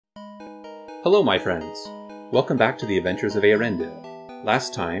Hello my friends! Welcome back to the adventures of Eärendil.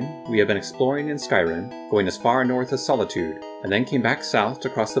 Last time, we have been exploring in Skyrim, going as far north as Solitude, and then came back south to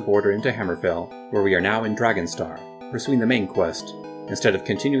cross the border into Hammerfell, where we are now in Dragonstar, pursuing the main quest, instead of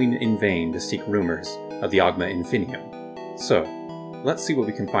continuing in vain to seek rumors of the Ogma Infinium. So, let's see what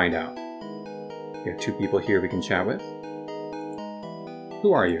we can find out. We have two people here we can chat with.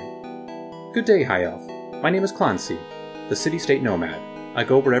 Who are you? Good day, High Elf. My name is Clancy, the city-state nomad. I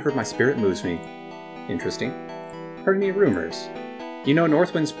go wherever my spirit moves me. Interesting. Heard any rumors? You know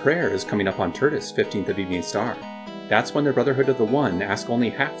Northwind's Prayer is coming up on Turtis, 15th of Evening Star. That's when the Brotherhood of the One ask only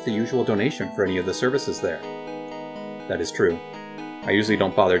half the usual donation for any of the services there. That is true. I usually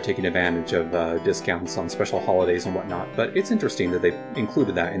don't bother taking advantage of discounts on special holidays and whatnot, but it's interesting that they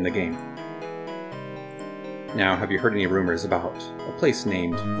included that in the game. Now, have you heard any rumors about a place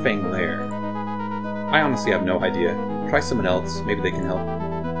named Fang Lair? I honestly have no idea. Try someone else, maybe they can help.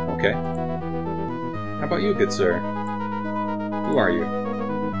 Okay. How about you, good sir? Who are you?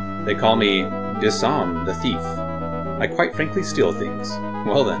 They call me Disam, the thief. I quite frankly steal things.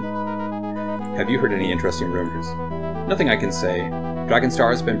 Well then. Have you heard any interesting rumors? Nothing I can say.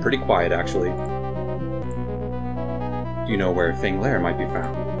 Dragonstar has been pretty quiet, actually. Do you know where Fang Lair might be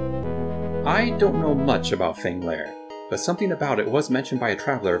found? I don't know much about Fang Lair, but something about it was mentioned by a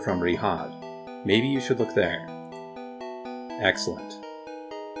traveler from Rihad. Maybe you should look there. Excellent.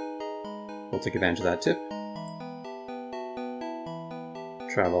 We'll take advantage of that tip.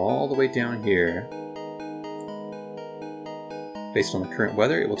 Travel all the way down here. Based on the current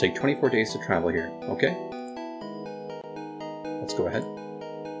weather, it will take 24 days to travel here. Okay? Let's go ahead.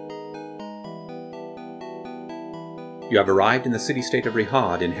 You have arrived in the city-state of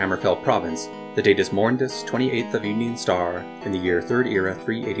Rihad in Hammerfell province. The date is Morndis, 28th of Evening Star, in the year 3rd Era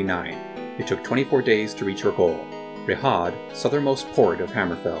 389. It took 24 days to reach your goal. Rihad, southernmost port of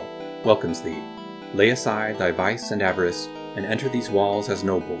Hammerfell, welcomes thee. Lay aside thy vice and avarice, and enter these walls as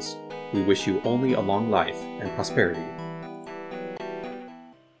nobles. We wish you only a long life and prosperity.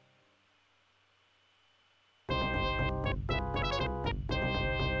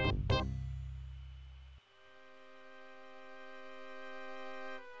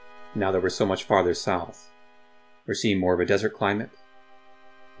 Now that we're so much farther south, we're seeing more of a desert climate.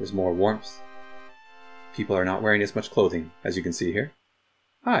 There's more warmth. People are not wearing as much clothing, as you can see here.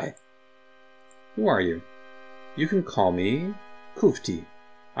 Hi. Who are you? You can call me Kufti.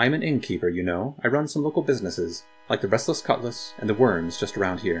 I'm an innkeeper, you know. I run some local businesses, like the Restless Cutlass and the Worms just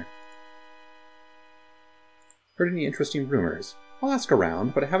around here. Heard any interesting rumors? I'll ask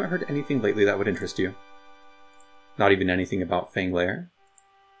around, but I haven't heard anything lately that would interest you. Not even anything about Fang Lair?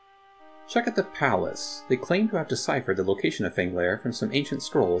 Check out the palace. They claim to have deciphered the location of Fang Lair from some ancient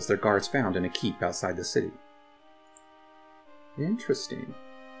scrolls their guards found in a keep outside the city. Interesting.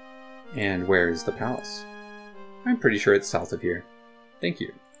 And where is the palace? I'm pretty sure it's south of here. Thank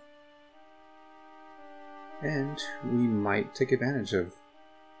you. And we might take advantage of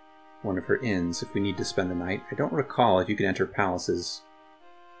one of her inns if we need to spend the night. I don't recall if you can enter palaces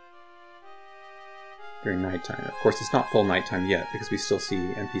during nighttime. Of course, it's not full nighttime yet, because we still see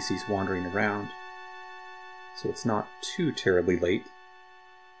NPCs wandering around. So it's not too terribly late.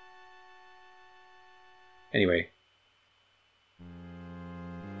 Anyway.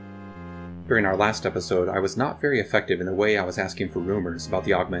 During our last episode, I was not very effective in the way I was asking for rumors about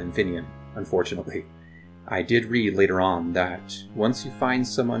the Ogma Infinium, unfortunately. I did read later on that once you find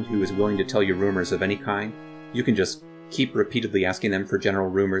someone who is willing to tell you rumors of any kind, you can just keep repeatedly asking them for general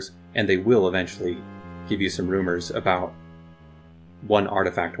rumors, and they will eventually give you some rumors about one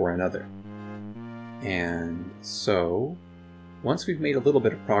artifact or another. And so, once we've made a little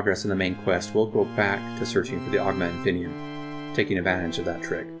bit of progress in the main quest, we'll go back to searching for the Ogma Infinium, taking advantage of that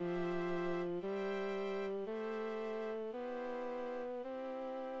trick.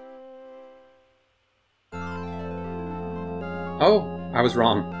 Oh, I was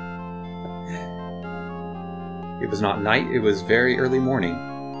wrong. It was not night, it was very early morning.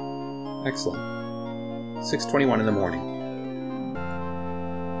 Excellent. 6:21 in the morning.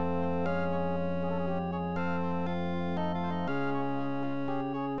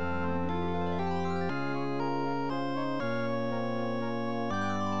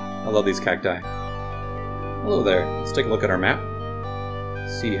 I love these cacti. Hello there. Let's take a look at our map.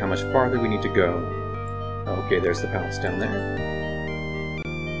 See how much farther we need to go. Okay, there's the palace down there.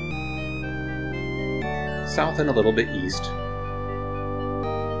 South and a little bit east.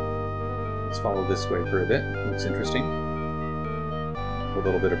 Let's follow this way for a bit. Looks interesting. A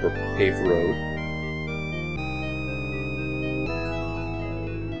little bit of a paved road.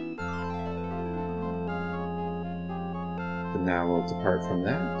 But now we'll depart from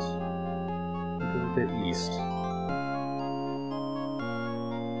that. little bit east.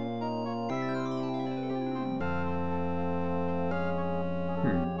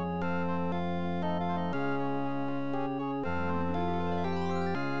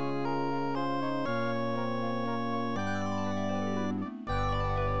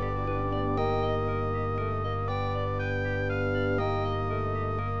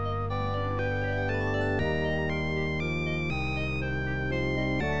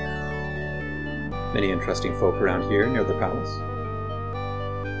 Many interesting folk around here near the palace.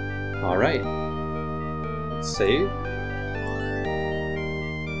 Alright. Let's save.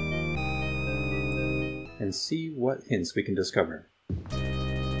 And see what hints we can discover.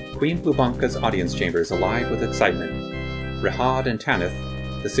 Queen Blubamka's audience chamber is alive with excitement. Rihad and Tanith,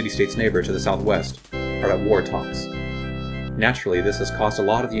 the city-state's neighbor to the southwest, are at war talks. Naturally, this has caused a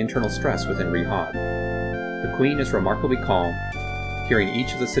lot of the internal stress within Rihad. The Queen is remarkably calm, hearing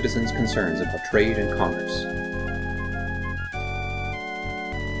each of the citizens' concerns about trade and commerce.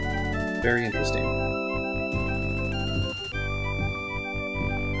 Very interesting.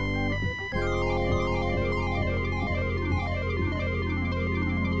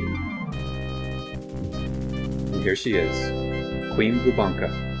 And here she is, Queen Blubamka.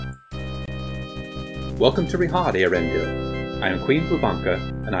 Welcome to Rihad, Eärendil. I am Queen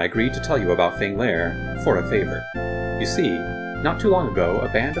Blubamka, and I agreed to tell you about Fang Lair for a favor. You see, not too long ago, a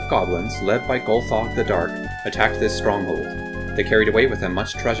band of goblins, led by Golthog the Dark, attacked this stronghold. They carried away with them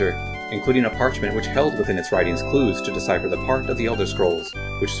much treasure, including a parchment which held within its writings clues to decipher the part of the Elder Scrolls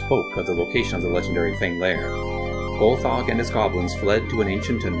which spoke of the location of the legendary Fang Lair. Golthog and his goblins fled to an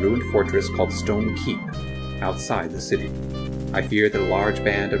ancient and ruined fortress called Stonekeep, outside the city. I fear that a large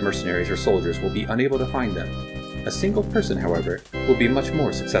band of mercenaries or soldiers will be unable to find them. A single person, however, will be much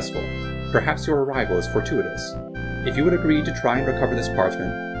more successful. Perhaps your arrival is fortuitous. If you would agree to try and recover this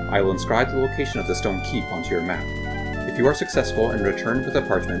parchment, I will inscribe the location of the Stonekeep onto your map. If you are successful and return with the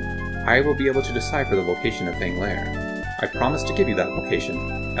parchment, I will be able to decipher the location of Fang Lair. I promise to give you that location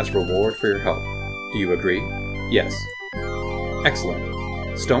as a reward for your help. Do you agree? Yes. Excellent.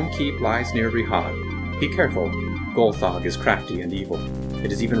 Stonekeep lies near Rihad. Be careful. Golthog is crafty and evil.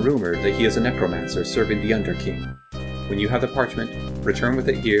 It is even rumored that he is a necromancer serving the Underking. When you have the parchment, return with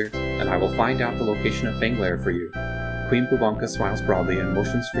it here, and I will find out the location of Fang Lair for you. Queen Blubamka smiles broadly and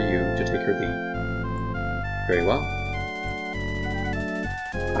motions for you to take her leave. Very well.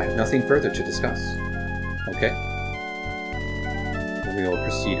 I have nothing further to discuss. Okay. Then we will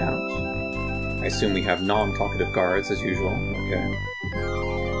proceed out. I assume we have non-talkative guards as usual. Okay.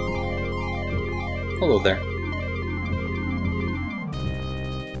 Hello there.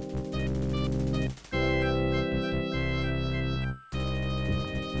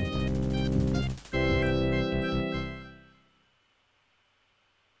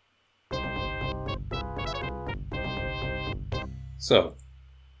 So,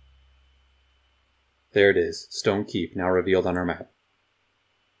 there it is, Stonekeep, now revealed on our map.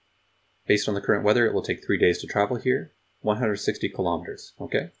 Based on the current weather, it will take 3 days to travel here, 160 kilometers,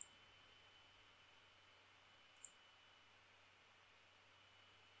 okay?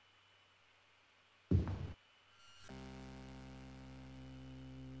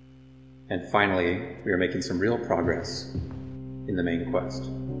 And finally, we are making some real progress in the main quest.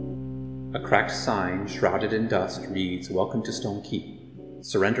 A cracked sign, shrouded in dust, reads, "Welcome to Stonekeep.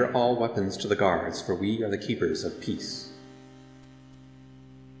 Surrender all weapons to the guards, for we are the keepers of peace."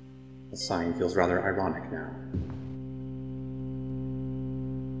 The sign feels rather ironic now.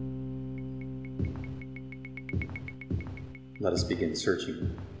 Let us begin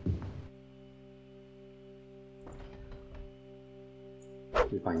searching.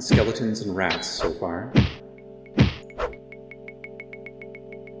 We find skeletons and rats so far.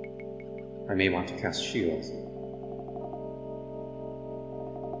 I may want to cast shield.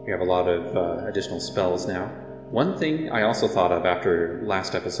 We have a lot of additional spells now. One thing I also thought of after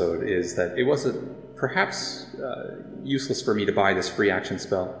last episode is that it was perhaps useless for me to buy this free action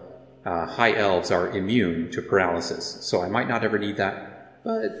spell. High elves are immune to paralysis, so I might not ever need that.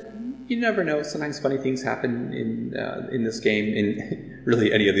 But you never know. Sometimes funny things happen in this game, in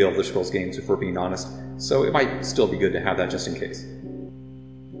really any of the Elder Scrolls games, if we're being honest. So it might still be good to have that just in case.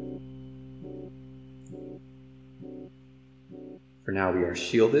 For now, we are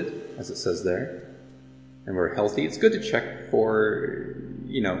shielded, as it says there, and we're healthy. It's good to check for,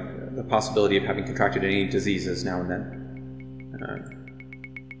 you know, the possibility of having contracted any diseases now and then.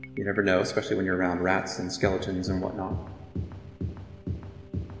 You never know, especially when you're around rats and skeletons and whatnot.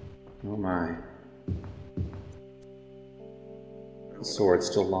 Oh my. The sword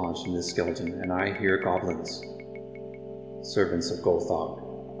still lodged in this skeleton, and I hear goblins, servants of Golthog.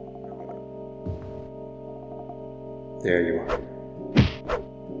 There you are.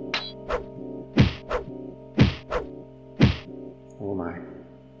 Oh my.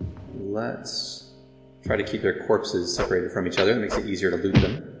 Let's try to keep their corpses separated from each other. That makes it easier to loot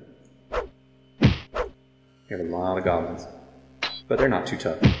them. We have a lot of goblins, but they're not too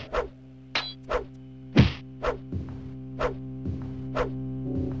tough.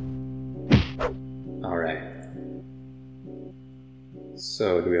 Alright.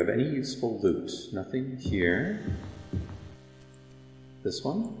 So, do we have any useful loot? Nothing here. This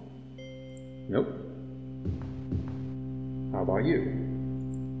one? Nope. How about you?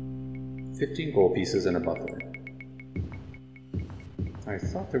 15 gold pieces and a buckler. I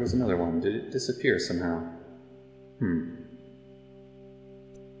thought there was another one. Did it disappear somehow?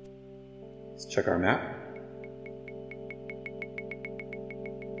 Let's check our map.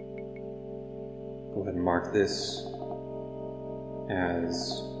 Go ahead and mark this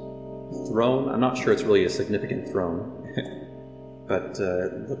as throne. I'm not sure it's really a significant throne, but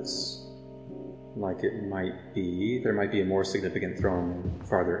it looks like it might be. There might be a more significant throne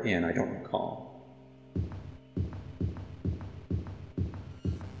farther in, I don't recall.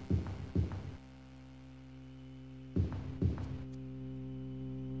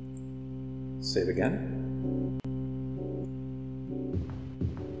 Save again.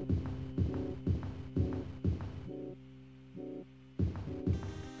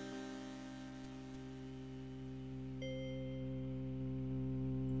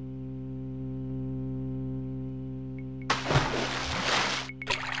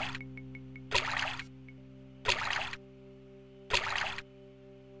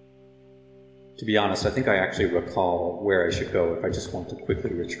 To be honest, I think I actually recall where I should go if I just want to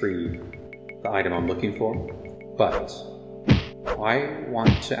quickly retrieve the item I'm looking for, but I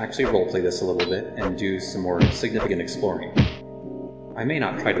want to actually roleplay this a little bit and do some more significant exploring. I may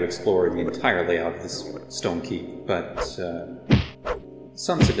not try to explore the entire layout of this Stonekeep, but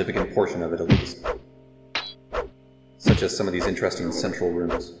some significant portion of it at least, such as some of these interesting central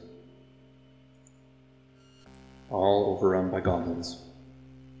rooms, all overrun by goblins.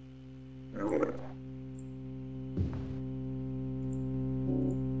 Okay.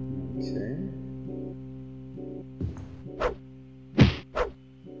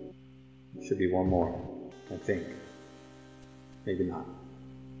 Should be one more, I think. Maybe not.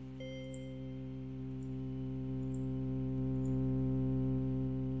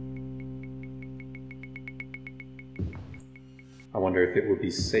 I wonder if it would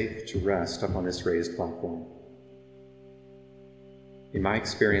be safe to rest up on this raised platform. In my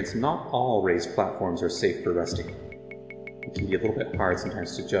experience, not all raised platforms are safe for resting. It can be a little bit hard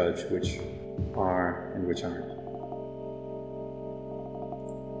sometimes to judge which are and which aren't.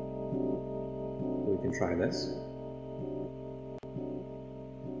 We can try this.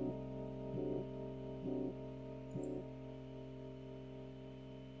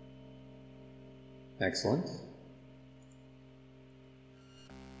 Excellent.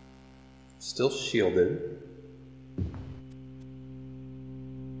 Still shielded.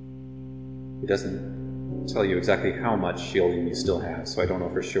 It doesn't tell you exactly how much shielding you still have, so I don't know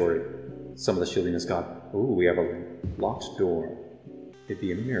for sure if some of the shielding has got... Ooh, we have a locked door. It'd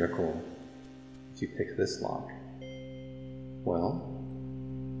be a miracle if you pick this lock. Well,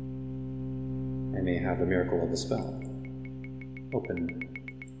 I may have the miracle of the spell. Open.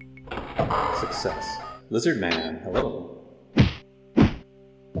 Success. Lizard Man, hello.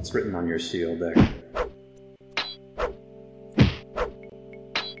 What's written on your shield there?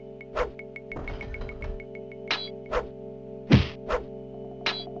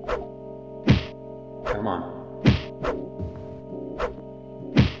 Come on.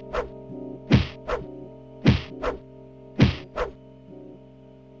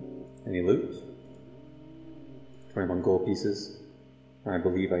 Any loot? 21 gold pieces. I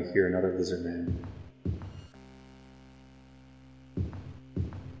believe I hear another lizard man.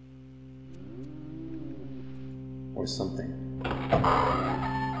 Or something.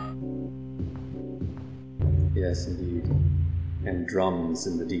 Yes, indeed. And drums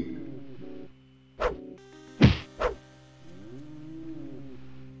in the deep.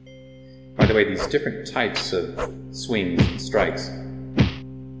 By the way, these different types of swings and strikes,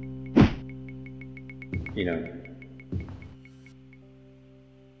 you know,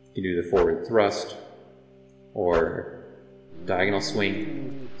 you can do the forward thrust, or diagonal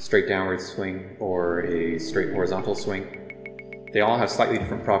swing, straight downward swing, or a straight horizontal swing. They all have slightly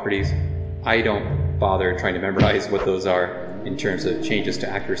different properties. I don't bother trying to memorize what those are in terms of changes to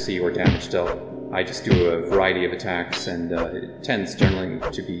accuracy or damage dealt. I just do a variety of attacks, and it tends generally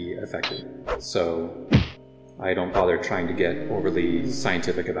to be effective. So I don't bother trying to get overly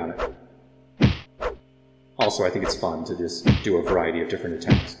scientific about it. Also, I think it's fun to just do a variety of different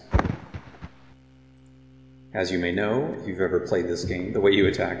attacks. As you may know, if you've ever played this game, the way you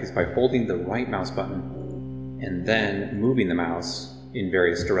attack is by holding the right mouse button and then moving the mouse in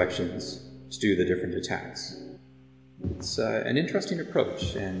various directions to do the different attacks. It's an interesting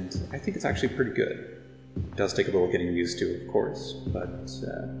approach, and I think it's actually pretty good. It does take a little getting used to, of course, but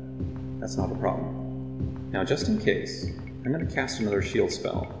that's not a problem. Now, just in case, I'm going to cast another shield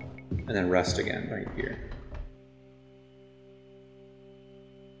spell, and then rest again right here.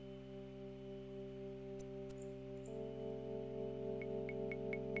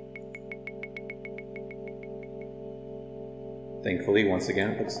 Thankfully, once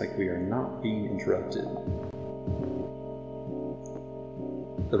again, it looks like we are not being interrupted.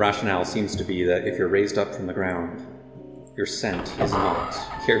 The rationale seems to be that if you're raised up from the ground, your scent is not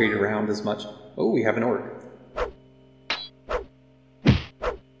carried around as much. Oh, we have an orc.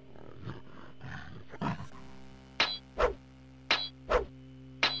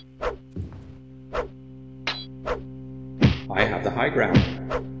 I have the high ground.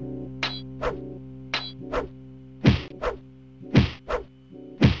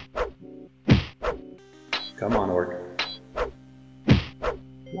 Come on, orc.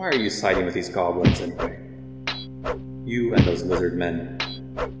 Why are you siding with these goblins anyway? You and those lizard men.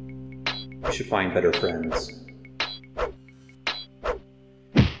 You should find better friends.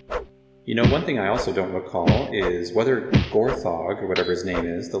 You know, one thing I also don't recall is whether Golthog, or whatever his name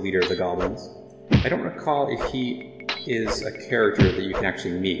is, the leader of the goblins, I don't recall if he is a character that you can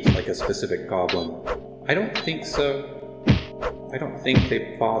actually meet, like a specific goblin. I don't think so. I don't think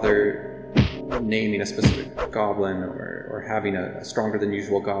they bother naming a specific goblin or having a stronger than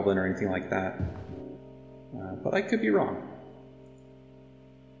usual goblin or anything like that. But I could be wrong.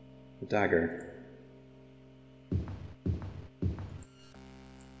 The dagger.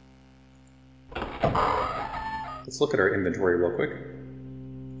 Let's look at our inventory real quick.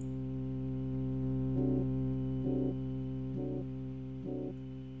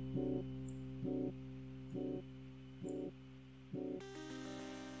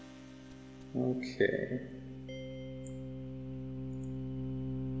 Okay.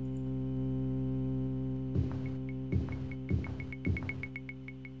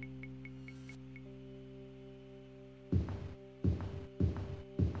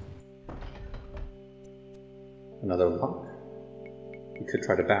 Another lock. We could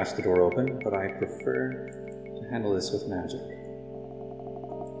try to bash the door open, but I prefer to handle this with magic.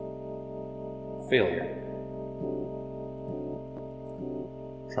 Failure.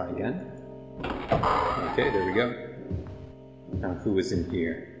 Try again. Okay, there we go. Now who is in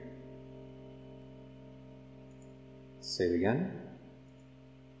here? Save again.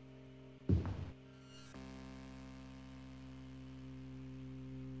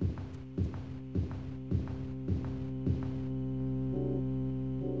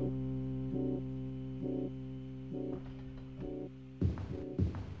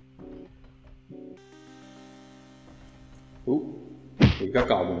 Ooh, we've got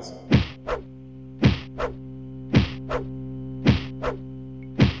goblins.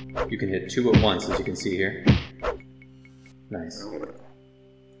 You can hit 2 at once, as you can see here. Nice.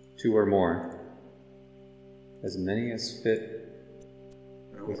 2 or more. As many as fit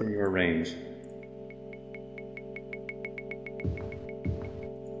within your range.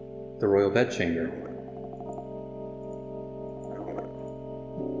 The Royal Bedchamber.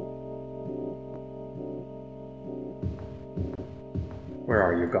 Where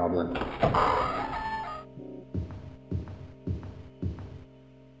are you, goblin?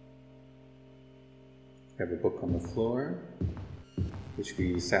 We have a book on the floor, which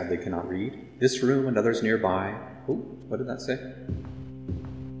we sadly cannot read. This room and others nearby. Oh, what did that say?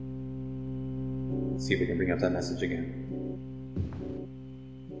 Let's see if we can bring up that message again.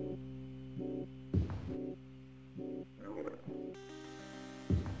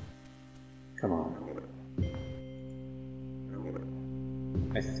 Come on.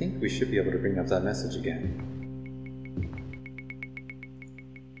 I think we should be able to bring up that message again.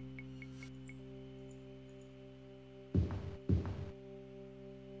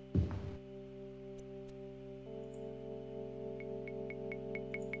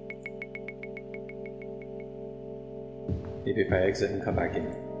 Maybe if I exit and come back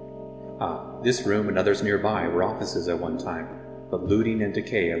in. Ah, this room and others nearby were offices at one time, but looting and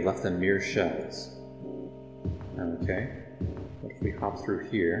decay have left them mere shells. Okay, what if we hop through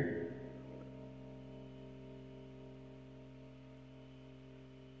here?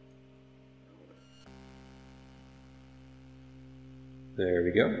 There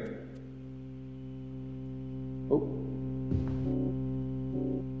we go. Oh.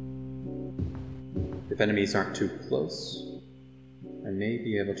 If enemies aren't too close, I may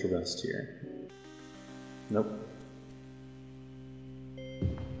be able to rest here. Nope.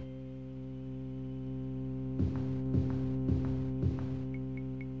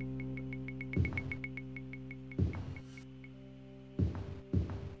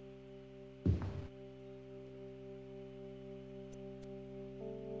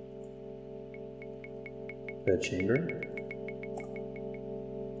 Bedchamber.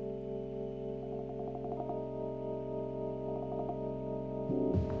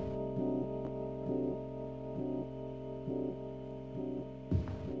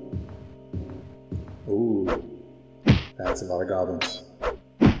 Ooh, that's a lot of goblins.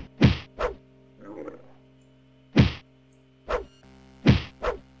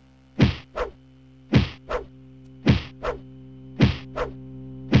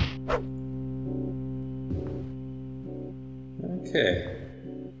 Okay.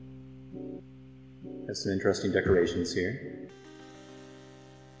 Has some interesting decorations here.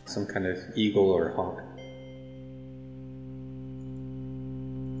 Some kind of eagle or hawk.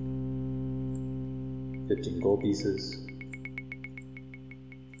 $15 gold pieces.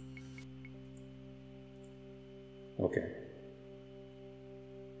 Okay.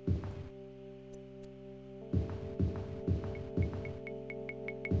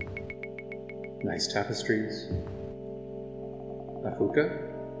 Nice tapestries. A hookah?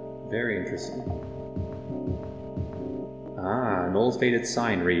 Very interesting. Ah, an old faded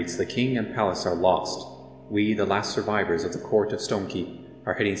sign reads, "The king and palace are lost. We, the last survivors of the court of Stonekeep,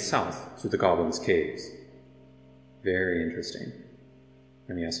 are heading south through the goblins' caves." Very interesting.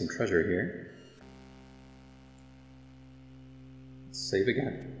 And we have some treasure here. Let's save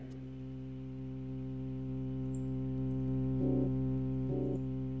again.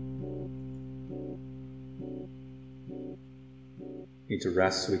 Need to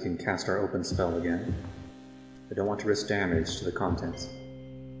rest so we can cast our open spell again. I don't want to risk damage to the contents.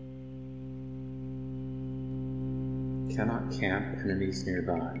 Cannot camp enemies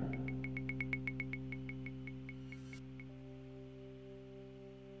nearby.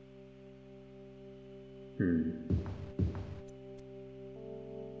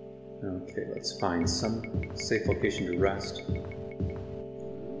 Okay, let's find some safe location to rest.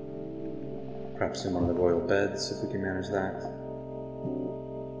 Perhaps in one of the royal beds, if we can manage that.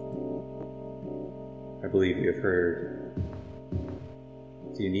 I believe you have heard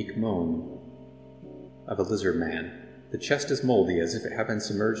the unique moan of a lizard man. The chest is moldy, as if it had been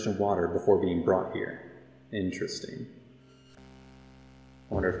submerged in water before being brought here. Interesting.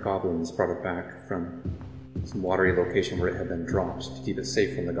 I wonder if goblins brought it back from some watery location where it had been dropped to keep it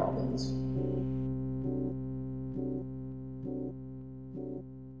safe from the goblins.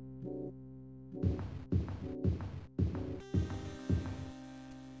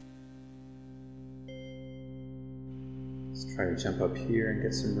 Let's try to jump up here and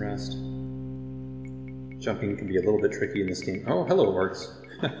get some rest. Jumping can be a little bit tricky in this game. Oh, hello, orcs.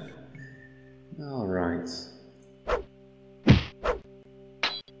 Alright.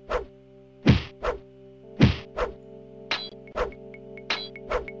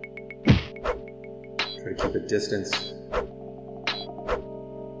 Try to keep a distance.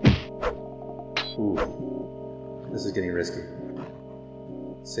 Ooh. This is getting risky.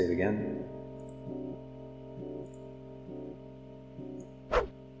 Save again.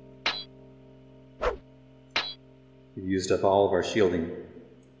 We've used up all of our shielding.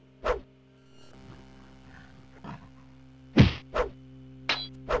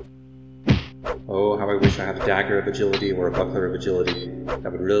 Oh, how I wish I had a dagger of agility or a buckler of agility.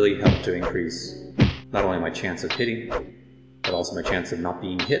 That would really help to increase not only my chance of hitting, but also my chance of not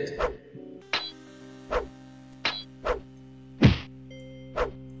being hit.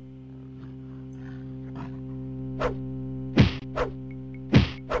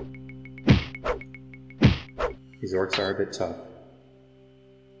 These orcs are a bit tough.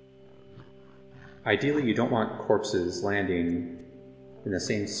 Ideally, you don't want corpses landing in the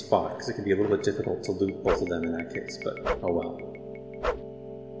same spot, because it can be a little bit difficult to loot both of them in that case, but oh well.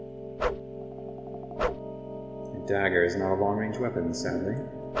 A dagger is not a long-range weapon, sadly.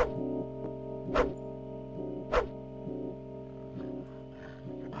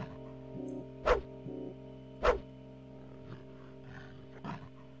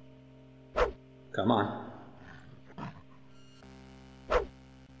 Come on.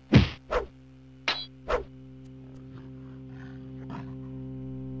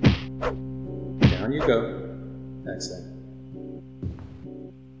 Down you go. Excellent.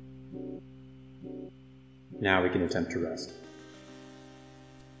 Now we can attempt to rest.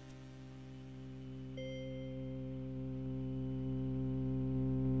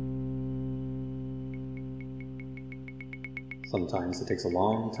 Sometimes it takes a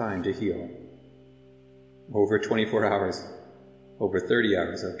long time to heal. Over 24 hours. Over 30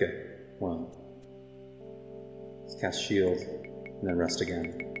 hours, okay. Well, let's cast shield and then rest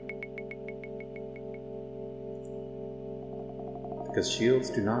again. Because shields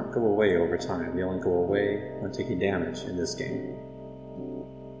do not go away over time, they only go away when taking damage in this game.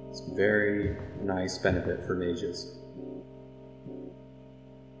 It's a very nice benefit for mages.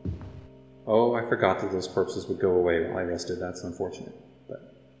 Oh, I forgot that those corpses would go away while I rested. That's unfortunate,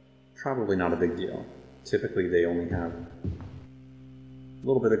 but probably not a big deal. Typically they only have a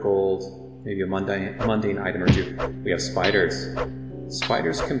little bit of gold, maybe a mundane item or two. We have spiders.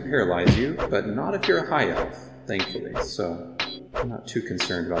 Spiders can paralyze you, but not if you're a high elf, thankfully, so I'm not too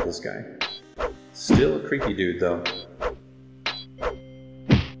concerned about this guy. Still a creepy dude, though.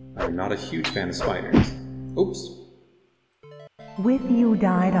 I'm not a huge fan of spiders. Oops. With you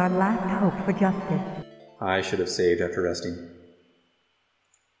died our last hope for justice. I should have saved after resting.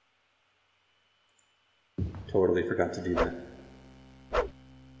 Totally forgot to do that.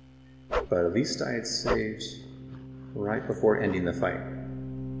 But at least I had saved right before ending the fight.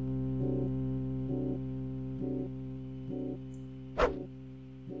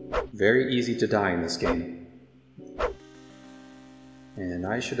 Very easy to die in this game. And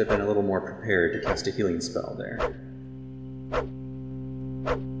I should have been a little more prepared to cast a healing spell there.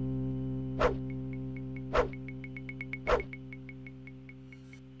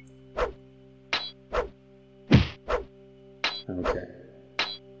 Okay.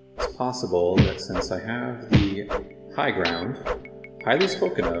 It's possible that since I have the high ground, highly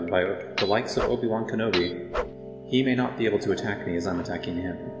spoken of by the likes of Obi-Wan Kenobi, he may not be able to attack me as I'm attacking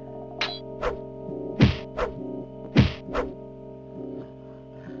him.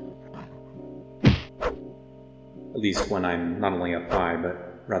 At least when I'm not only up high,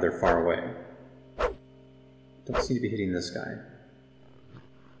 but rather far away. Don't seem to be hitting this guy.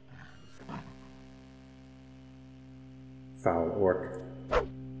 Foul orc.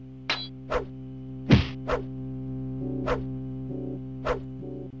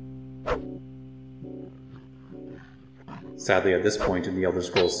 Sadly, at this point in the Elder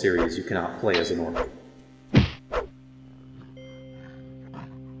Scrolls series, you cannot play as an orc.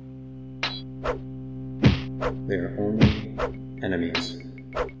 They are only enemies.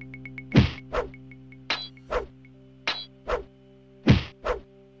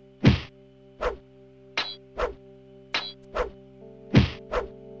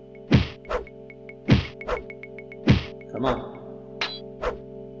 Come on.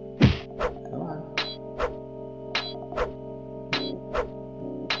 Come on.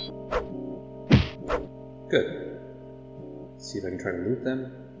 Good. Let's see if I can try to loot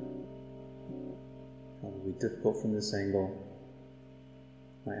them. Probably difficult from this angle.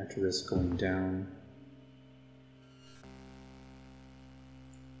 Might have to risk going down.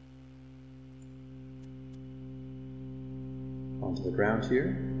 Onto the ground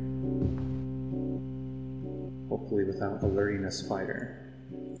here. Hopefully without alerting a spider.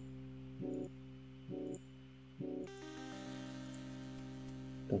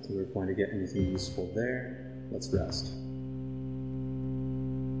 Don't think we're going to get anything useful there. Let's rest.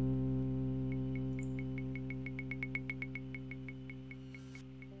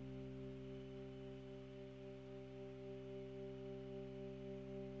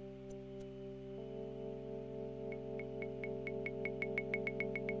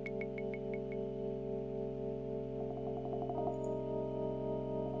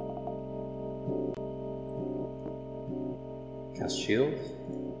 Cast shield.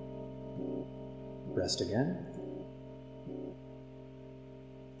 Rest again.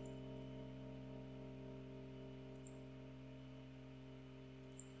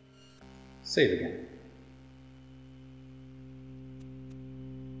 Save again.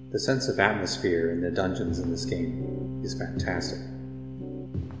 The sense of atmosphere in the dungeons in this game is fantastic.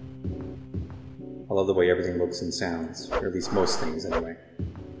 I love the way everything looks and sounds, or at least most things anyway.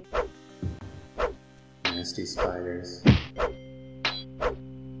 Nasty spiders.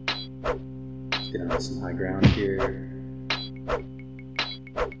 Get on some high ground here.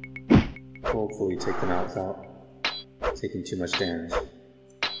 Hopefully take them out without taking too much damage.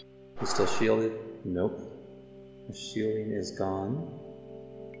 You still shielded? Nope. The shielding is gone.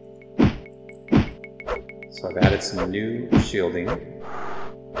 So I've added some new shielding.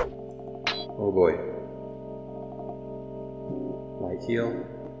 Oh boy. Light heal.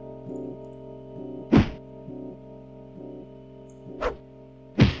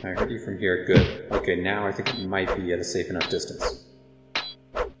 I heard you from here. Good. Okay, now I think it might be at a safe enough distance.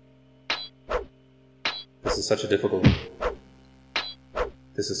 This is such a difficult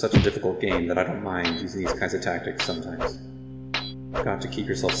game that I don't mind using these kinds of tactics sometimes. Got to keep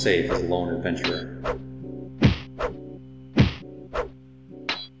yourself safe as a lone adventurer.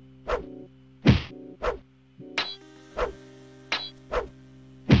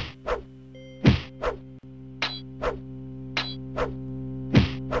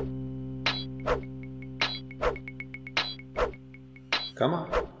 Come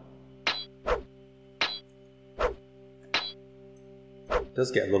on. It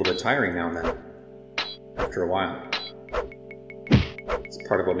does get a little bit tiring now and then, after a while. It's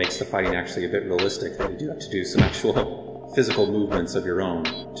part of what makes the fighting actually a bit realistic, that you do have to do some actual physical movements of your own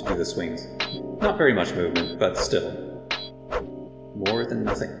to do the swings. Not very much movement, but still. More than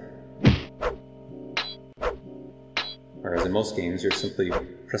nothing. Whereas in most games, you're simply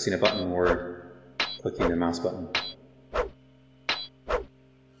pressing a button or clicking the mouse button.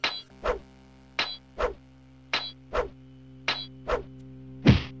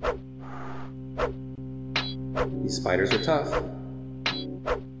 These spiders are tough.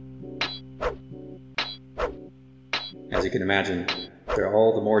 As you can imagine, they're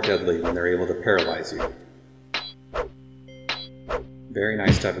all the more deadly when they're able to paralyze you. Very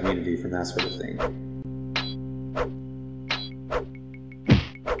nice to have immunity from that sort of thing.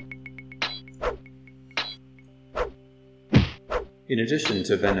 In addition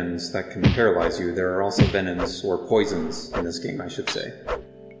to venoms that can paralyze you, there are also venoms, or poisons, in this game, I should say.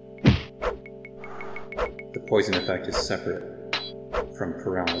 The poison effect is separate from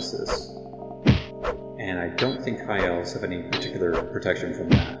paralysis, and I don't think high elves have any particular protection from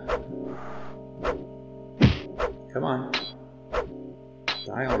that. Come on.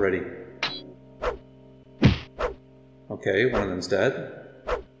 Die already. Okay, one of them's dead.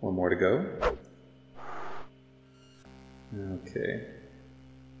 One more to go. Okay.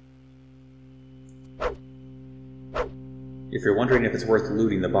 If you're wondering if it's worth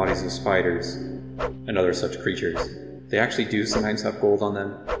looting the bodies of spiders and other such creatures, they actually do sometimes have gold on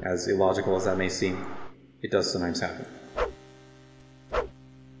them, as illogical as that may seem. It does sometimes happen.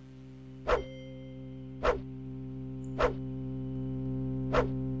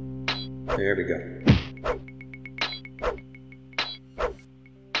 There we go.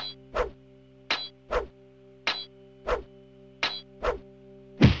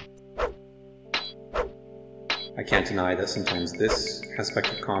 I can't deny that sometimes this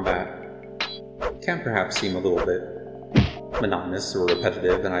aspect of combat can perhaps seem a little bit monotonous or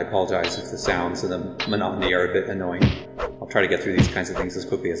repetitive, and I apologize if the sounds and the monotony are a bit annoying. I'll try to get through these kinds of things as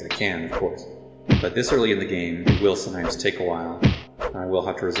quickly as I can, of course. But this early in the game, it will sometimes take a while. I will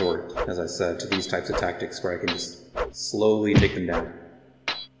have to resort, as I said, to these types of tactics where I can just slowly take them down.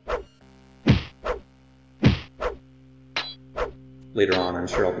 Later on, I'm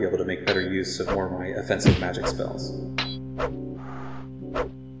sure I'll be able to make better use of more of my offensive magic spells.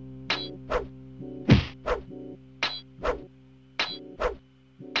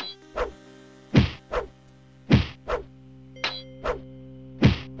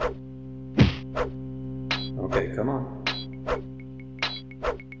 Okay, come on.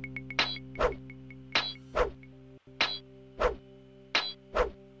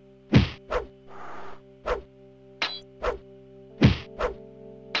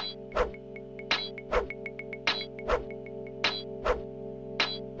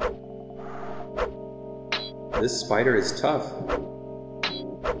 This spider is tough.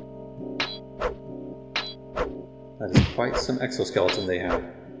 That is quite some exoskeleton they have.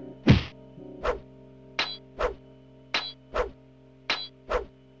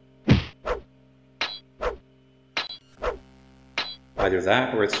 Either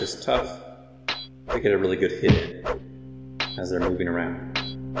that, or it's just tough to get a really good hit in as they're moving around.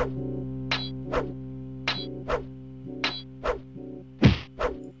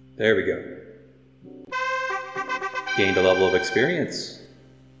 There we go. Gained a level of experience.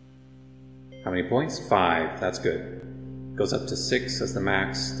 How many points? 5. That's good. Goes up to 6 as the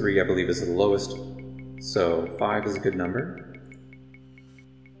max. 3, I believe, is the lowest. So 5 is a good number.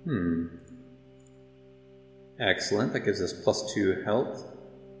 Excellent. That gives us +2 health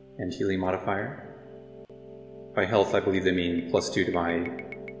and healing modifier. By health, I believe they mean +2 to my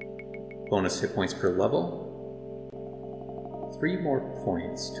bonus hit points per level. 3 more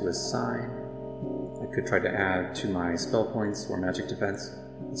points to assign. I could try to add to my spell points or magic defense.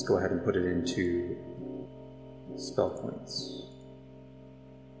 Let's go ahead and put it into spell points.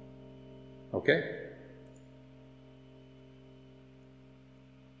 Okay.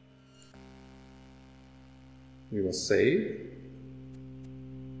 We will save.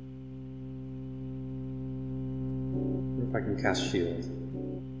 If I can cast shield.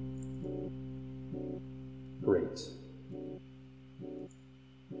 Great.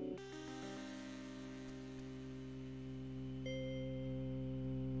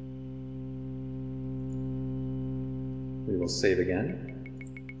 will save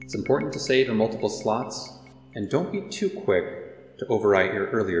again. It's important to save in multiple slots, and don't be too quick to overwrite your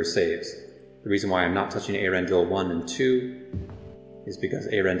earlier saves. The reason why I'm not touching Eärendil 1 and 2 is because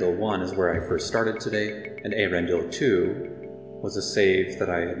Eärendil 1 is where I first started today, and Eärendil 2 was a save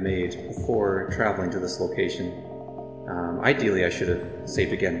that I had made before traveling to this location. Ideally I should have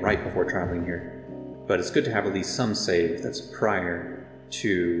saved again right before traveling here, but it's good to have at least some save that's prior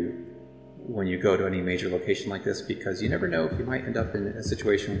to when you go to any major location like this, because you never know if you might end up in a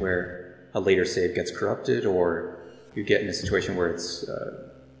situation where a later save gets corrupted, or you get in a situation where it's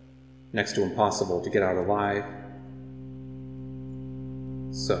next to impossible to get out alive.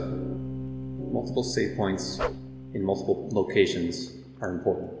 So, multiple save points in multiple locations are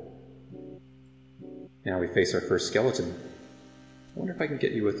important. Now we face our first skeleton. I wonder if I can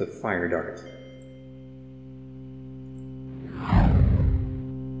get you with a fire dart.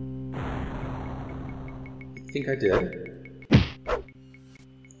 I think I did.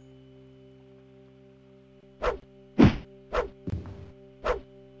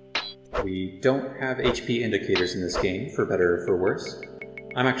 We don't have HP indicators in this game, for better or for worse.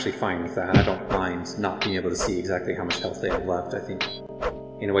 I'm actually fine with that. I don't mind not being able to see exactly how much health they have left. I think,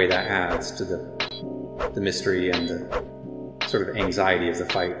 in a way, that adds to the mystery and the sort of anxiety of the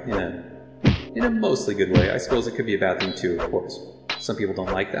fight in a mostly good way. I suppose it could be a bad thing too, of course. Some people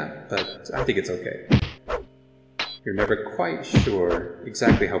don't like that, but I think it's okay. You're never quite sure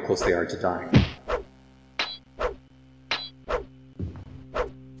exactly how close they are to dying.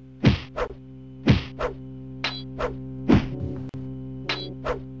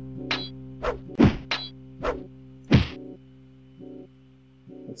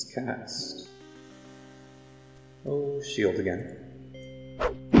 Let's cast. Oh, shield again.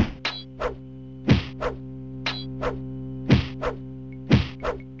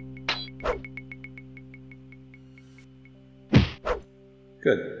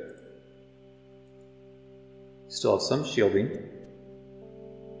 Good. Still have some shielding.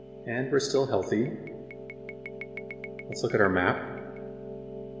 And we're still healthy. Let's look at our map.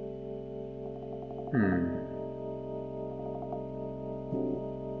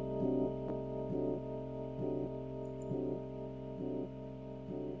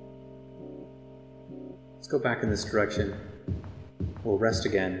 Let's go back in this direction. We'll rest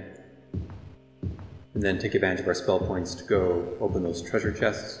again, and then take advantage of our spell points to go open those treasure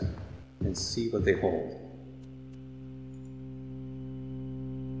chests and see what they hold.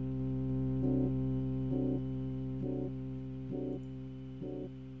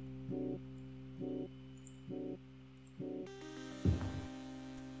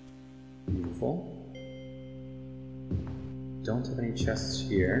 Beautiful. Don't have any chests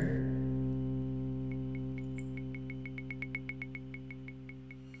here.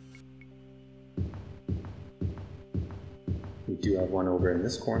 We do have one over in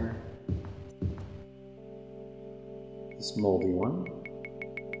this corner. This moldy one.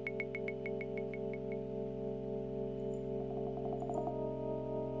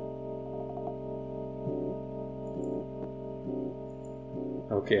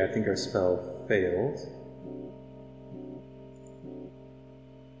 Okay, I think our spell failed.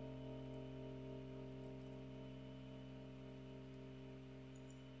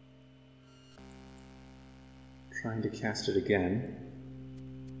 Trying to cast it again.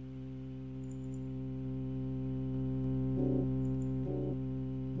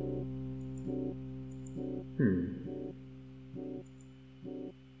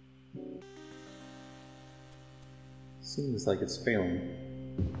 Seems like it's failing.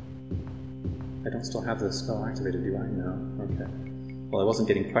 I don't still have the spell activated, do I? No. Okay. Well, I wasn't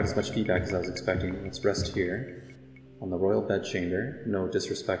getting quite as much feedback as I was expecting. Let's rest here. On the Royal Bedchamber, no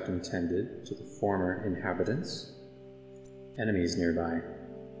disrespect intended to the former inhabitants. Enemies nearby.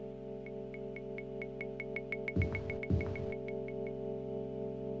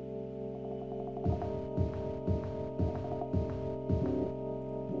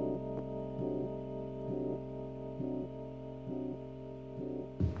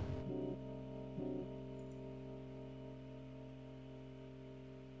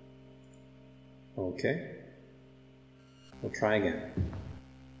 Okay. We'll try again.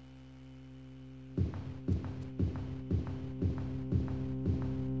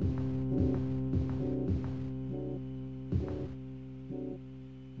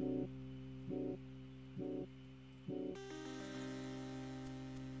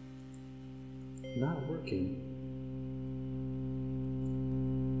 Not working.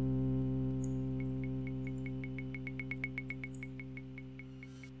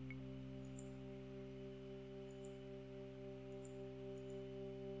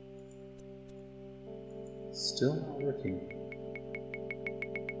 Still not working.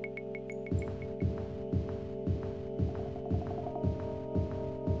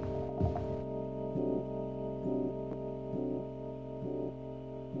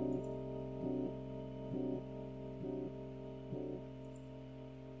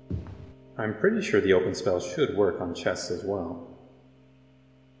 I'm pretty sure the open spell should work on chests as well.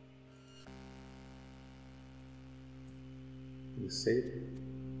 You save?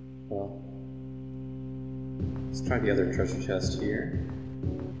 Well, let's try the other treasure chest here.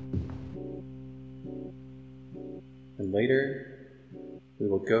 And later, we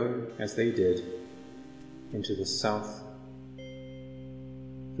will go, as they did, into the south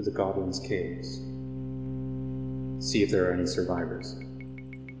to the goblins' caves. See if there are any survivors.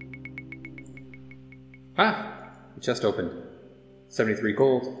 Ah! The chest opened. 73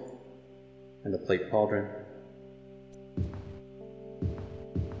 gold. And the plate pauldron.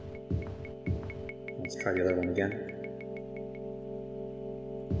 Let's try the other one again.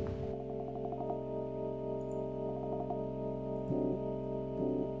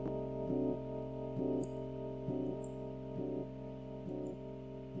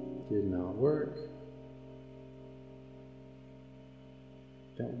 Did not work.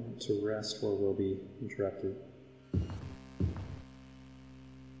 Don't want to rest or we'll be interrupted.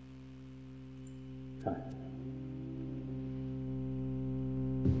 Hi.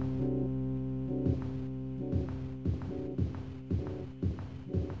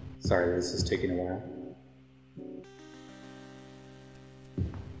 Sorry, this is taking a while.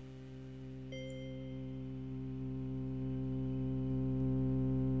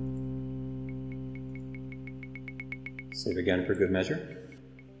 Save again for good measure.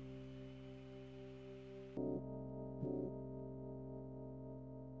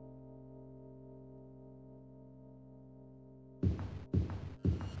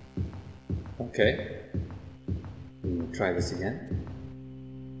 Okay, we'll try this again.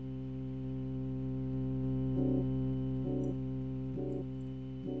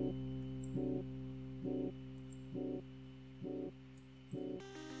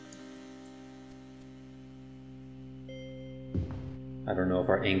 I don't know if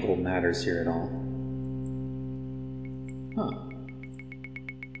our angle matters here at all. Huh.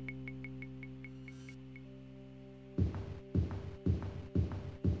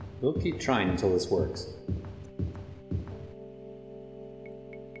 We'll keep trying until this works.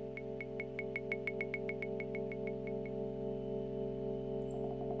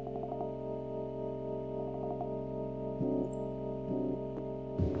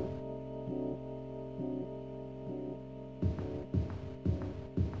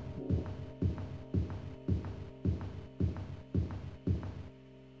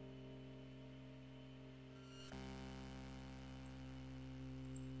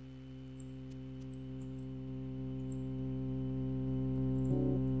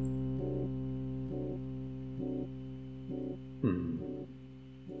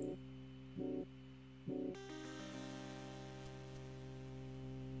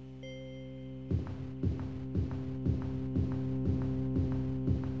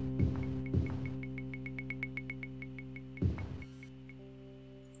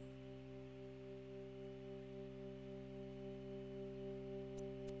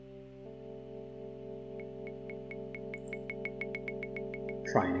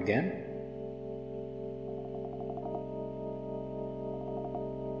 Trying again.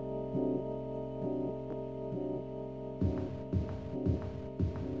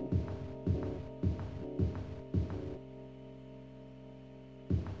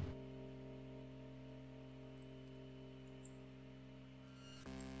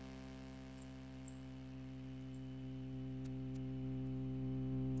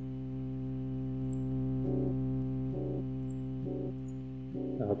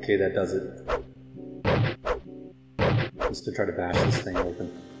 Okay, that does it. Just to try to bash this thing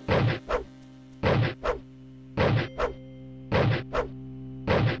open.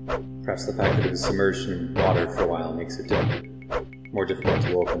 Perhaps the fact that it was submerged in water for a while makes it more difficult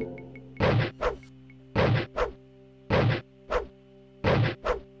to open.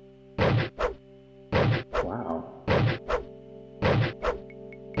 Wow.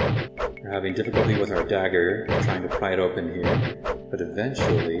 We're having difficulty with our dagger, trying to pry it open here. But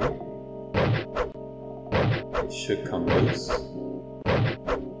eventually, it should come loose.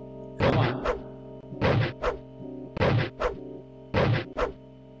 Come on.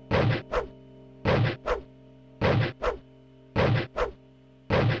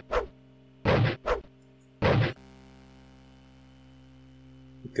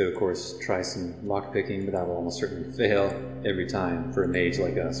 We could, of course, try some lockpicking, but that will almost certainly fail every time for a mage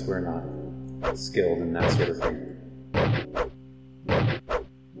like us. We're not skilled in that sort of thing.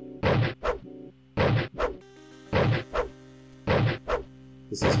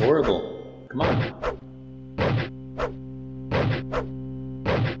 This is horrible. Come on.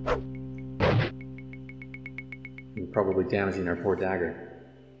 We're probably damaging our poor dagger.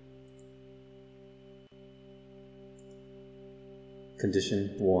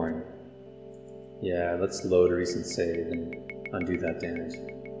 Condition worn. Yeah, let's load a recent save and undo that damage.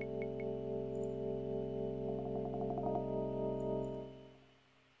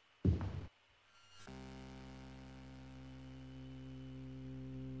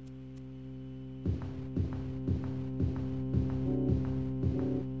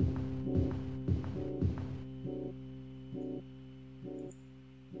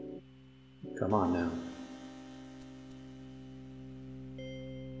 Come on now.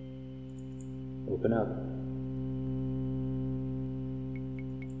 Open up.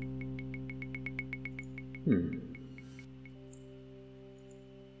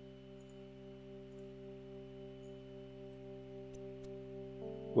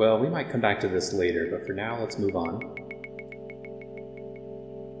 Well, we might come back to this later, but for now, let's move on.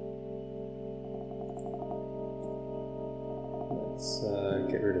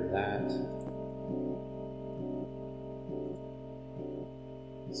 Let's get rid of that.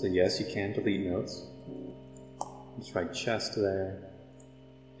 So yes, you can delete notes. Just write chest there,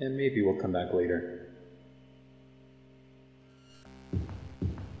 and maybe we'll come back later.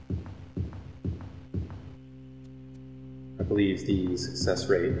 I believe the success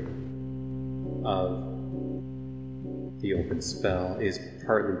rate of the open spell is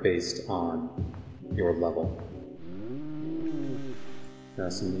partly based on your level. Now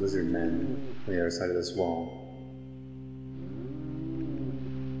some lizard men on the other side of this wall.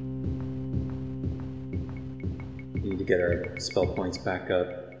 We need to get our spell points back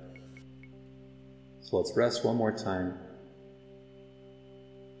up. So let's rest one more time.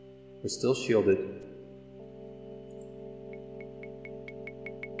 We're still shielded.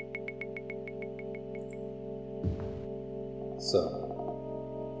 So,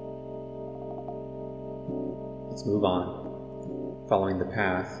 let's move on, following the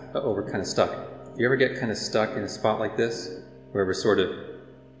path. Uh-oh, we're kind of stuck. If you ever get kind of stuck in a spot like this, where we're sort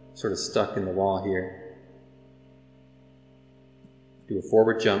of stuck in the wall here, do a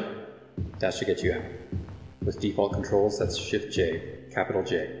forward jump, that should get you out. With default controls, that's Shift J, capital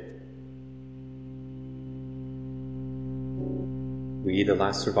J. We, the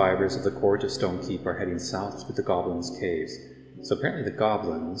last survivors of the court of Stonekeep, are heading south through the goblins' caves. So apparently the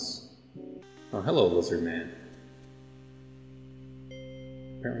goblins... Oh, hello, lizard man.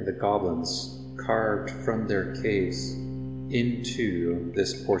 Apparently the goblins carved from their caves into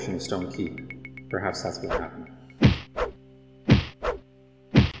this portion of Stonekeep. Perhaps that's what happened.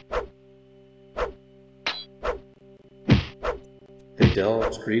 They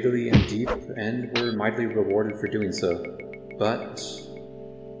delved greedily and deep, and were mightily rewarded for doing so. But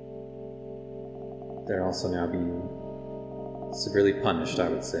they're also now being severely punished, I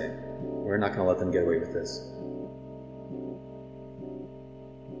would say. We're not going to let them get away with this.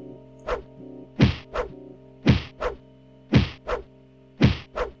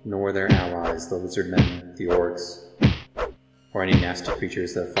 Nor their allies, the lizard men, the orcs, or any nasty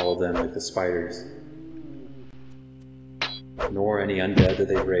creatures that follow them like the spiders. Nor any undead that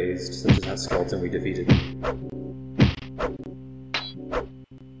they've raised, such as that skeleton we defeated.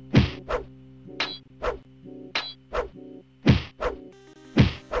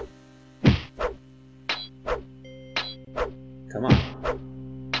 Come on.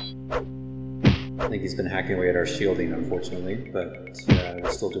 I think he's been hacking away at our shielding, unfortunately, but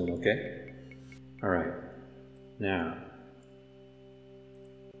we're still doing okay. Alright. Now,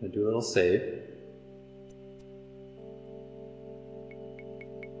 I'm going to do a little save.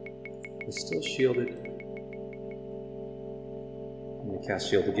 We're still shielded. I'm going to cast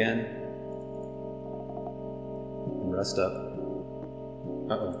shield again. And rest up.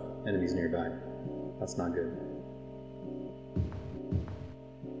 Uh-oh, enemies nearby. That's not good.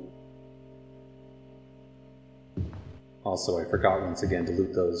 Also, I forgot once again to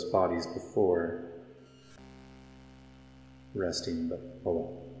loot those bodies before resting, but oh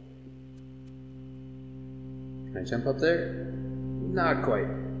well. Can I jump up there? Not quite.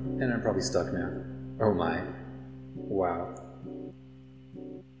 And I'm probably stuck now. Oh my. Wow.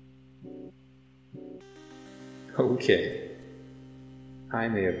 Okay. I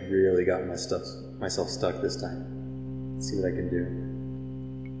may have really gotten myself stuck this time. Let's see what I can do.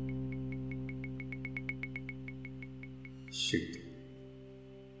 Shoot.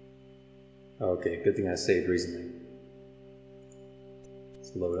 Okay, good thing I saved recently.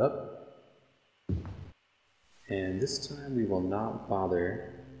 Let's load up. And this time we will not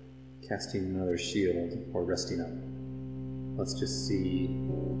bother casting another shield or resting up. Let's just see.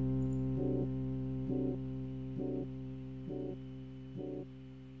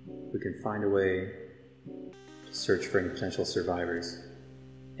 We can find a way to search for any potential survivors.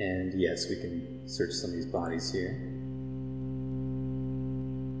 And yes, we can search some of these bodies here.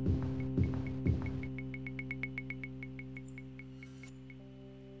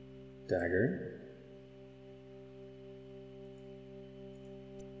 Dagger.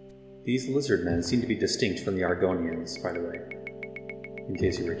 These lizard men seem to be distinct from the Argonians, by the way, in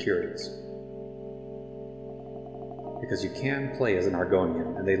case you were curious. Because you can play as an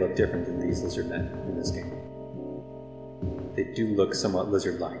Argonian, and they look different than these lizard men in this game. They do look somewhat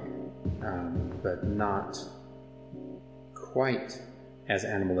lizard-like, but not quite as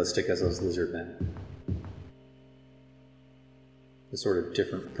animalistic as those lizard men. The sort of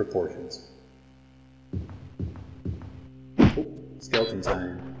different proportions. Oh, skeleton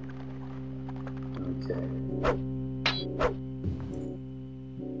time. Okay.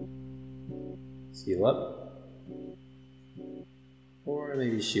 Heal up. Or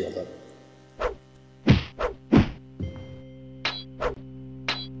maybe shield up.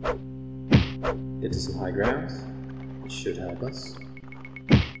 Get to some high ground, which should help us.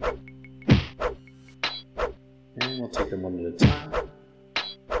 And we'll take them one at a time.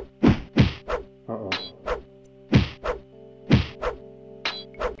 Uh-oh.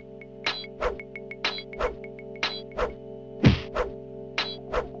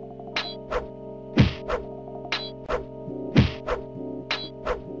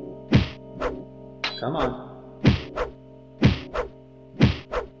 Come on.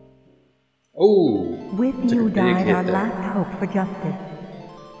 Oh! With you died our last hope for justice.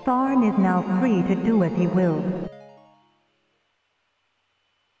 Tharn is now free to do as he wills.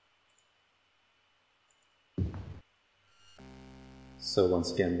 So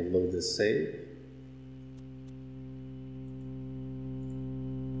once again, we'll load this save.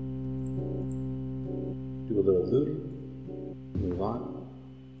 Do a little looting. Move on.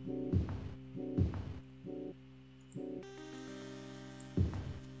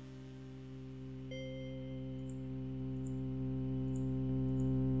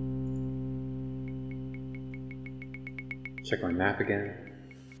 Check my map again.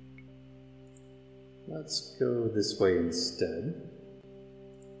 Let's go this way instead.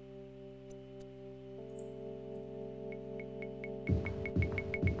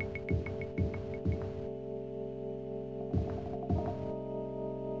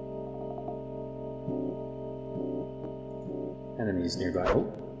 Enemies nearby.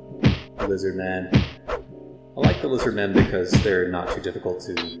 Oh, lizard men. I like the lizard men because they're not too difficult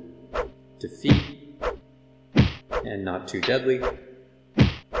to defeat. And not too deadly.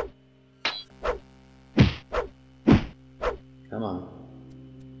 Come on.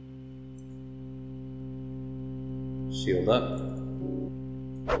 Shield up.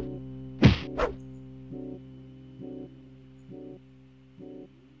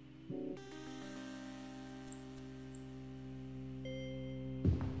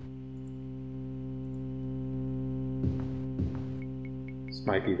 This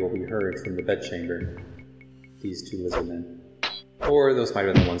might be what we heard from the bedchamber. These two lizard men. Or those might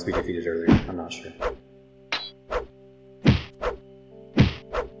have been the ones we defeated earlier, I'm not sure.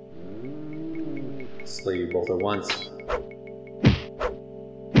 Slay you both at once.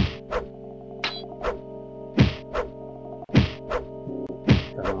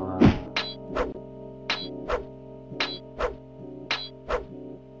 Come on.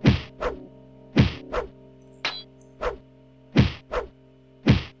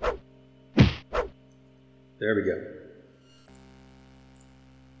 There we go.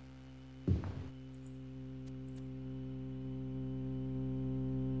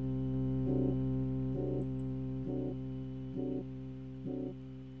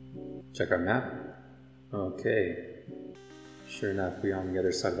 Check our map. Okay. Sure enough, we're on the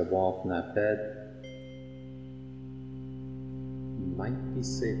other side of the wall from that bed. Might be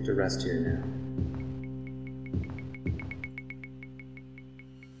safe to rest here now.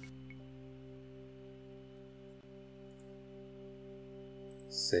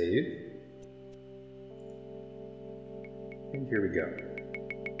 Save. And here we go.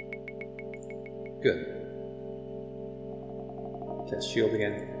 Good. Cast shield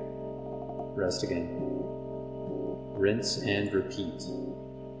again. Rest again. Rinse and repeat.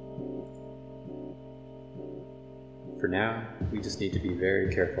 For now, we just need to be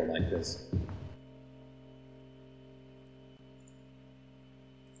very careful like this.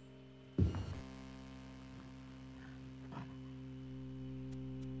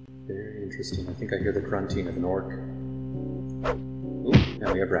 Very, Interesting. I think I hear the grunting of an orc. Ooh,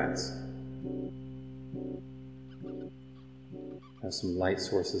 and we have rats. Have some light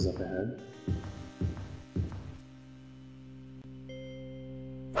sources up ahead.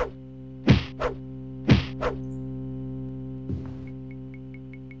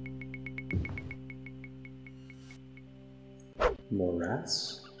 More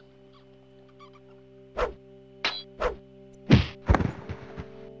rats.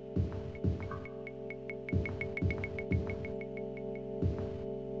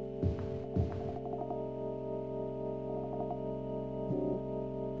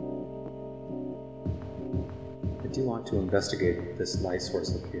 I do want to investigate this light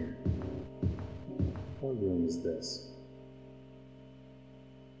source up here. What room is this?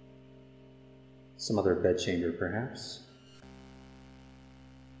 Some other bedchamber, perhaps?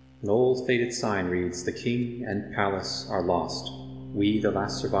 An old faded sign reads, "The king and palace are lost. We, the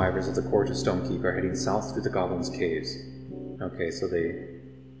last survivors of the court of Stonekeep, are heading south through the goblins' caves." Okay, so they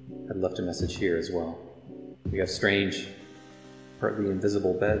had left a message here as well. We have strange, partly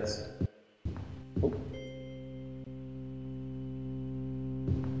invisible beds. Oh.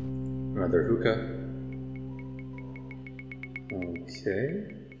 Another hookah.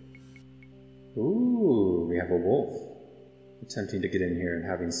 Okay. Ooh, we have a wolf. Attempting to get in here and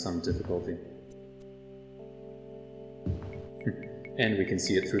having some difficulty. And we can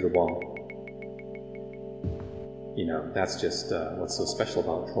see it through the wall. You know, that's just what's so special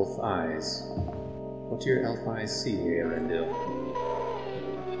about elf eyes. What do your elf eyes see, Eärendil?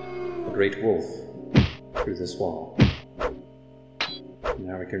 A great wolf through this wall.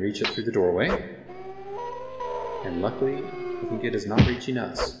 Now we can reach it through the doorway. And luckily, I think it is not reaching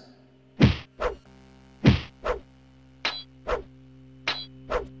us.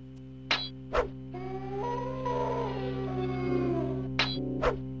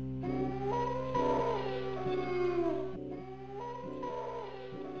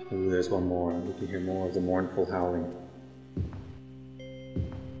 Ooh, there's one more. We can hear more of the mournful howling.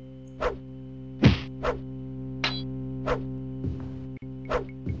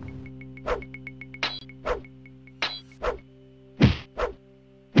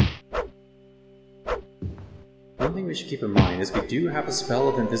 One thing we should keep in mind is we do have a spell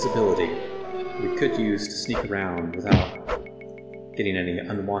of invisibility we could use to sneak around without getting any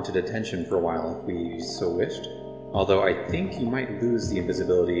unwanted attention for a while if we so wished. Although I think you might lose the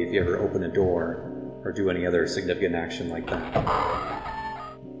invisibility if you ever open a door or do any other significant action like that.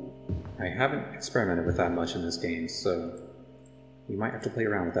 I haven't experimented with that much in this game, so we might have to play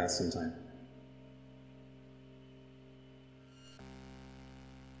around with that sometime.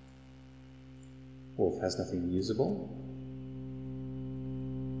 Wolf has nothing usable.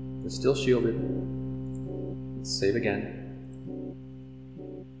 We're still shielded. Let's save again.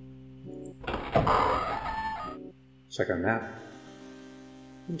 Check our map.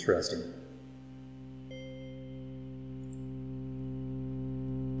 Interesting.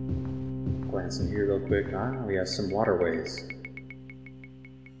 Glance in here real quick. Ah, we have some waterways.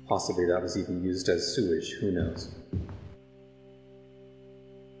 Possibly that was even used as sewage, who knows.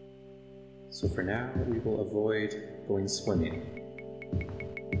 So for now, we will avoid going swimming.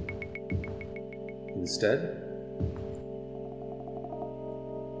 Instead,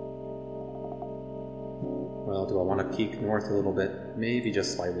 well, do I want to peek north a little bit? Maybe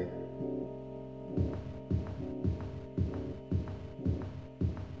just slightly.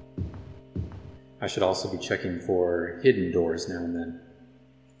 I should also be checking for hidden doors now and then.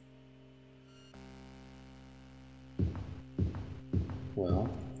 Well,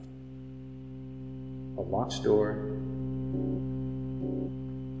 a locked door.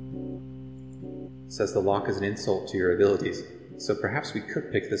 It says the lock is an insult to your abilities, so perhaps we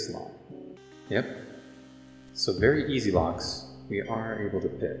could pick this lock. Yep. So very easy locks we are able to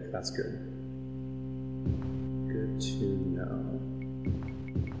pick. That's good. Good to know.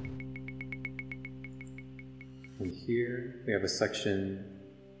 And here we have a section.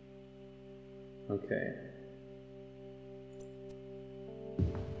 Okay.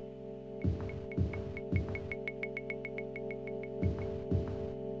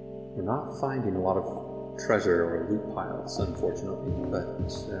 We're not finding a lot of treasure or loot piles, unfortunately, but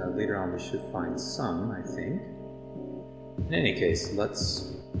later on we should find some, I think. In any case,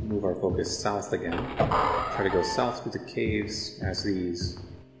 let's move our focus south again. Try to go south through the caves as these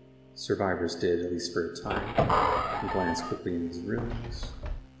survivors did, at least for a time. And glance quickly in these rooms.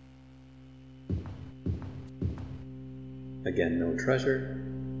 Again, no treasure.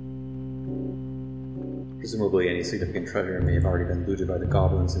 Presumably any significant treasure may have already been looted by the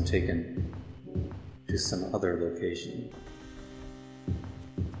goblins and taken to some other location.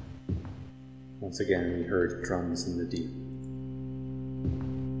 Once again, we heard drums in the deep.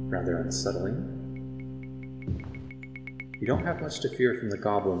 Rather unsettling. You don't have much to fear from the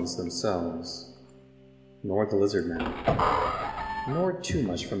goblins themselves, nor the lizard men, nor too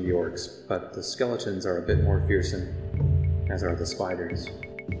much from the orcs, but the skeletons are a bit more fearsome, as are the spiders.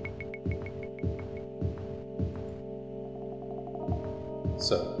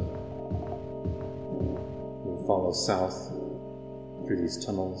 So, we'll follow south through these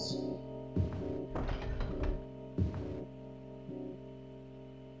tunnels.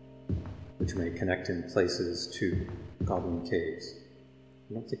 Which may connect in places to goblin caves.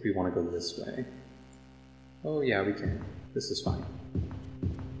 I don't think we want to go this way. Oh yeah, we can. This is fine.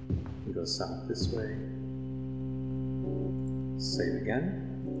 We go south this way. Save again.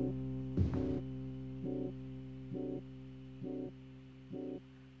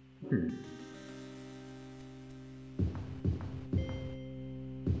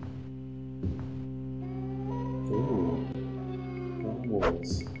 Ooh.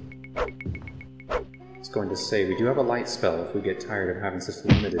 Wolves. Going to say, we do have a light spell if we get tired of having such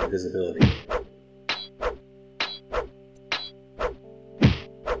limited visibility.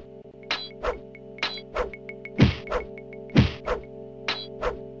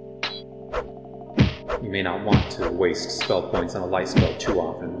 You may not want to waste spell points on a light spell too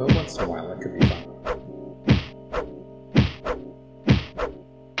often, but once in a while it could be fun.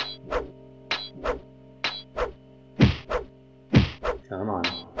 Come on.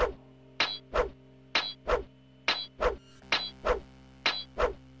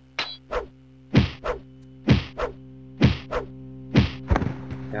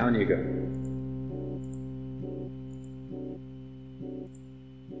 Down you go.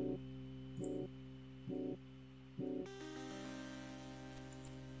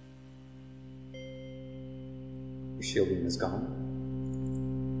 Your shielding is gone.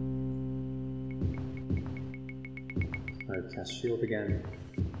 I'll cast shield again.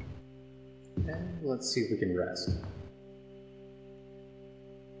 And let's see if we can rest.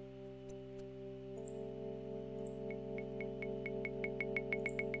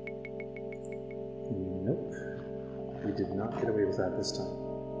 Nope. We did not get away with that this time.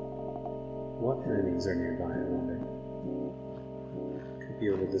 What enemies are nearby, I wonder? Could be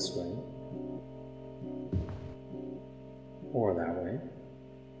over this way. Or that way.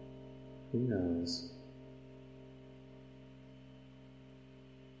 Who knows?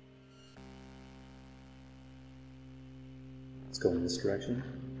 Let's go in this direction.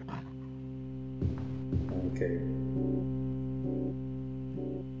 Okay.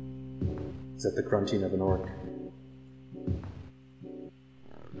 Is that the grunting of an orc?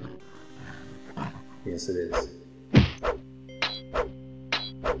 Yes, it is.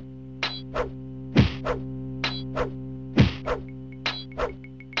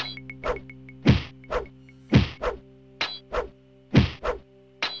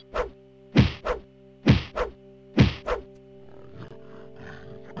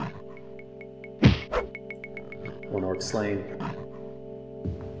 One orc slain.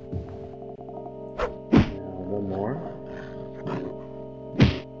 One more.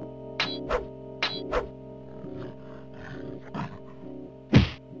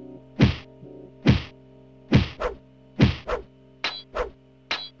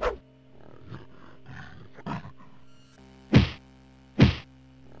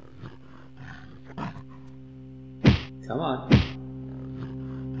 Come on.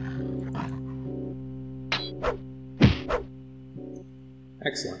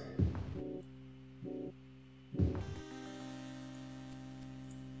 Excellent.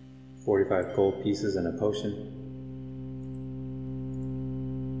 $45 gold pieces and a potion.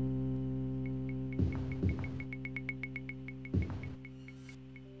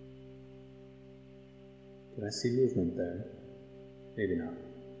 Did I see movement there? Maybe not.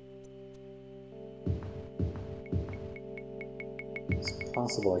 It's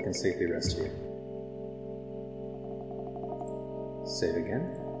possible I can safely rest here. Save again.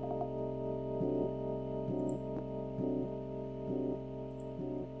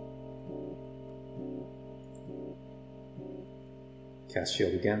 Cast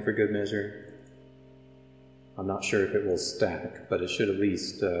shield again for good measure. I'm not sure if it will stack, but it should at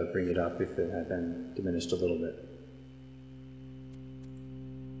least bring it up if it had been diminished a little bit.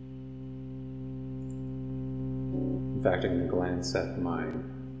 In fact, I'm going to glance at my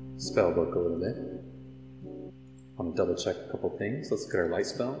spell book a little bit. I want to double check a couple things. Let's look at our light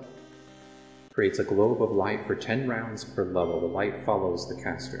spell. Creates a globe of light for 10 rounds per level. The light follows the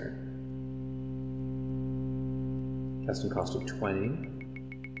caster. Casting cost of 20.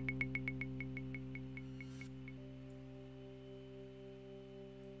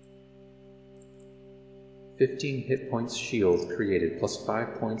 15 hit points shield created, plus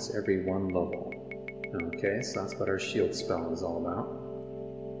 5 points every 1 level. Okay, so that's what our shield spell is all about.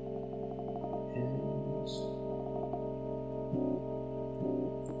 And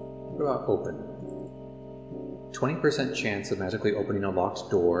what about open? 20% chance of magically opening a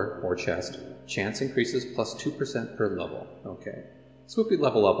locked door or chest. Chance increases plus 2% per level. Okay. So if we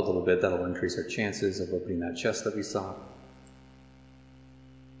level up a little bit, that'll increase our chances of opening that chest that we saw.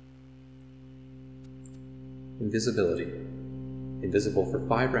 Invisibility. Invisible for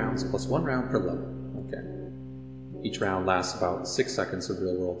 5 rounds plus 1 round per level. Okay. Each round lasts about 6 seconds of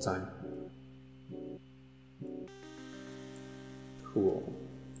real world time. Cool.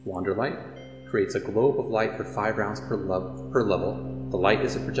 Wanderlight. Creates a globe of light for 5 rounds per level. The light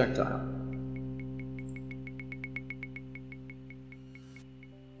is a projectile.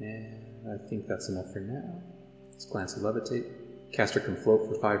 And I think that's enough for now. Let's glance at levitate. Caster can float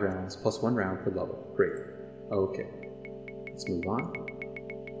for 5 rounds, plus 1 round per level. Great. Okay. Let's move on.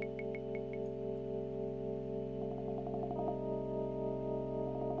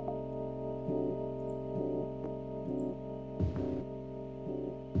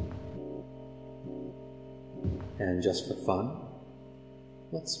 And just for fun,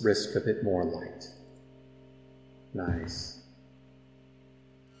 let's risk a bit more light. Nice.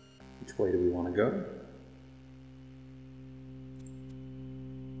 Which way do we want to go?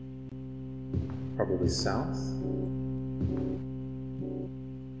 Probably south.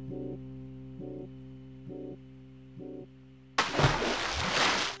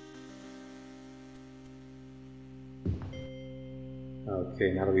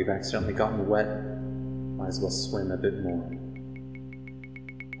 Okay, now that we've accidentally gotten wet, might as well swim a bit more.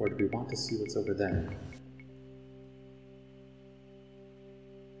 Or do we want to see what's over there?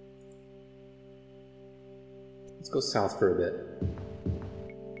 Let's go south for a bit.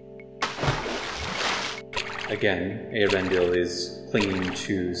 Again, Eärendil is clinging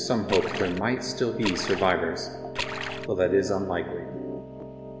to some hope there might still be survivors, though that is unlikely.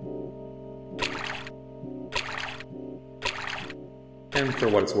 And for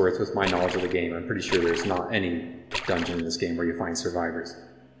what it's worth, with my knowledge of the game, I'm pretty sure there's not any dungeon in this game where you find survivors.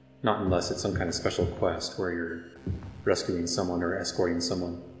 Not unless it's some kind of special quest where you're rescuing someone or escorting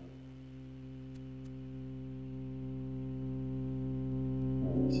someone.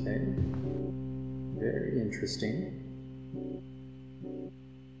 Okay. Very interesting.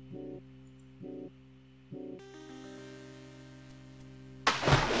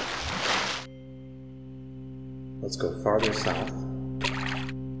 Let's go farther south.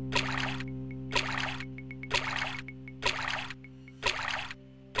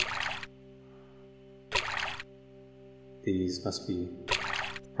 These must be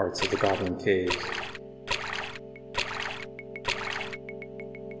parts of the goblin cave.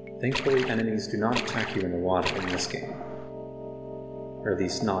 Thankfully, enemies do not attack you in the water in this game. Or at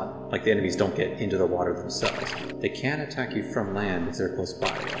least not, like the enemies don't get into the water themselves. They can attack you from land if they're close by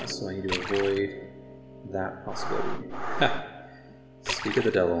though, so I need to avoid that possibility. Speak of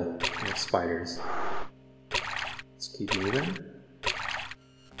the devil, we have spiders. Let's keep moving.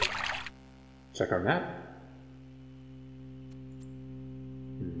 Check our map.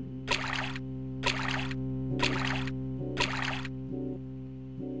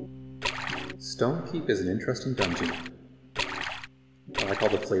 Stonekeep is an interesting dungeon. I like all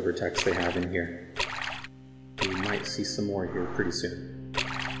the flavor text they have in here. We might see some more here pretty soon.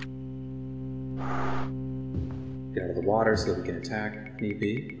 Get out of the water so that we can attack if need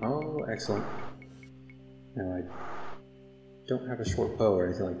be. Oh, excellent. Now I don't have a short bow or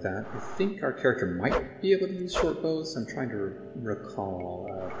anything like that. I think our character might be able to use short bows. I'm trying to recall.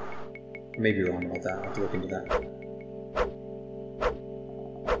 I may be wrong about that. I'll have to look into that.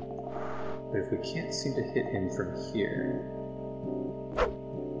 But if we can't seem to hit him from here,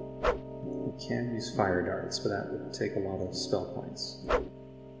 we can use fire darts, but that would take a lot of spell points.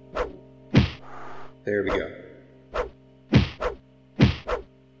 There we go.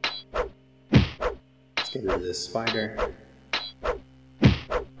 Let's get rid of this spider.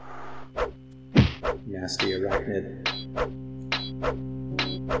 Nasty arachnid.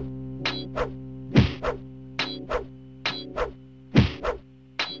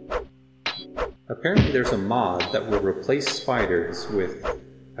 Apparently there's a mod that will replace spiders with,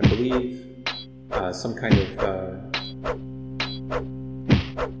 I believe, some kind of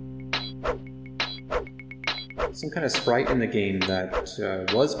sprite in the game that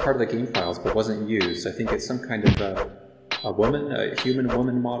was part of the game files but wasn't used. I think it's some kind of a human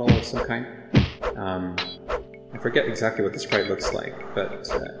woman model of some kind. I forget exactly what the sprite looks like, but it's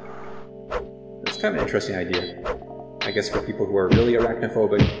kind of an interesting idea. I guess for people who are really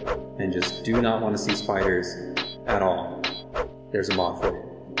arachnophobic and just do not want to see spiders at all, there's a mod for you.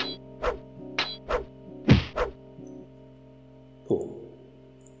 Cool.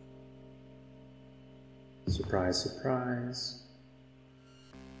 Surprise, surprise.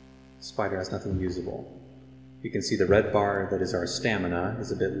 Spider has nothing usable. You can see the red bar that is our stamina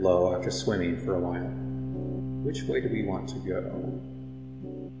is a bit low after swimming for a while. Which way do we want to go?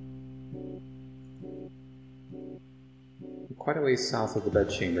 We're quite a ways south of the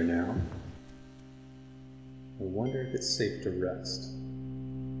bedchamber now. I wonder if it's safe to rest.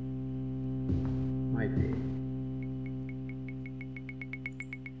 Might be.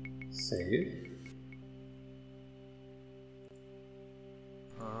 Save.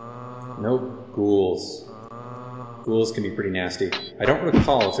 Nope, ghouls. Ghouls can be pretty nasty. I don't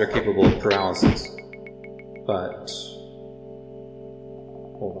recall if they're capable of paralysis, but...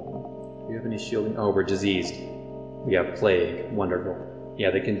 Hold on. Do you have any shielding? Oh, we're diseased. We have plague. Wonderful.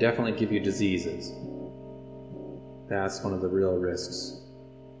 Yeah, they can definitely give you diseases. That's one of the real risks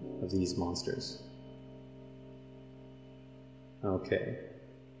of these monsters. Okay.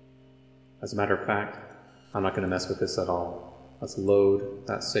 As a matter of fact, I'm not going to mess with this at all. Let's load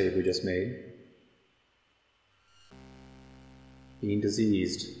that save we just made. Being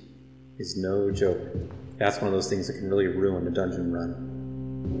diseased is no joke. That's one of those things that can really ruin a dungeon run.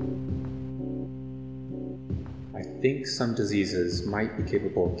 I think some diseases might be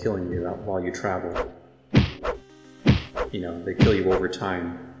capable of killing you while you travel. You know, they kill you over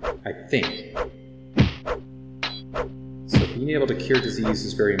time, I think. So being able to cure disease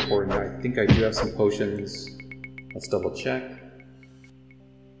is very important. I think I do have some potions. Let's double check.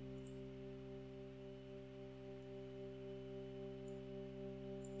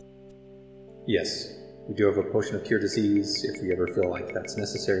 Yes, we do have a potion of cure disease if we ever feel like that's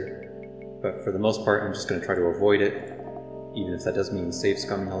necessary. But for the most part, I'm just going to try to avoid it, even if that does mean save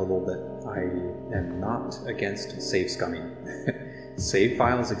scumming a little bit. I am not against save scumming. Save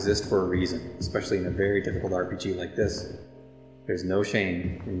files exist for a reason, especially in a very difficult RPG like this. There's no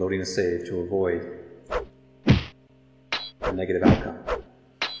shame in loading a save to avoid a negative outcome.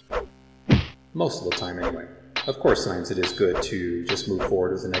 Most of the time, anyway. Of course, sometimes it is good to just move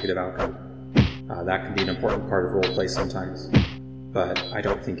forward with a negative outcome. That can be an important part of roleplay sometimes, but I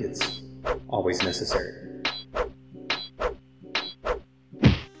don't think it's always necessary.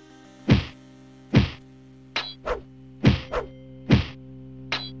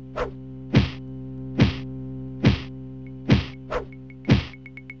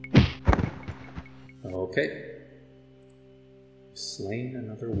 Okay. Slain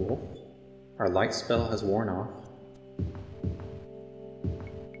another wolf. Our light spell has worn off.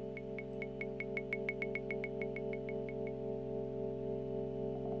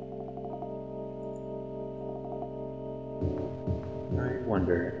 I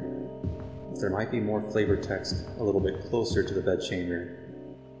wonder if there might be more flavor text a little bit closer to the bedchamber.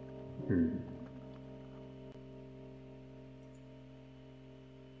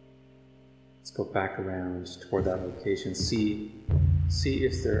 Let's go back around toward that location, see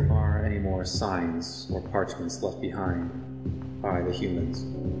if there are any more signs or parchments left behind by the humans.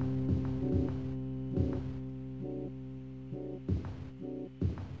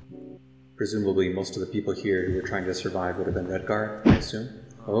 Presumably most of the people here who were trying to survive would have been Redguard, I assume.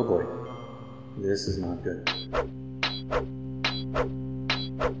 Oh boy. This is not good.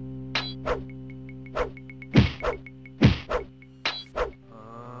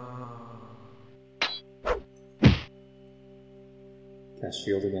 Cast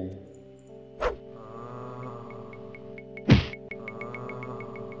shield again.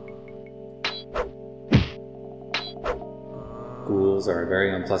 Ghouls are a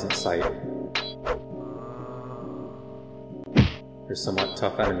very unpleasant sight. They're somewhat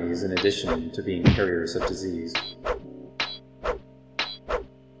tough enemies in addition to being carriers of disease.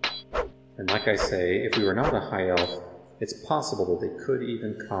 And like I say, if we were not a high elf, it's possible that they could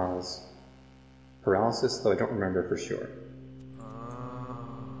even cause paralysis, though I don't remember for sure.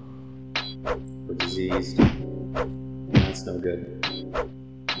 We're diseased. That's no good.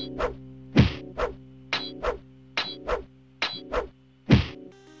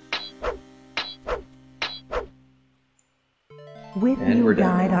 With you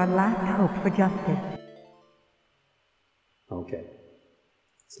died our last hope for justice. Okay.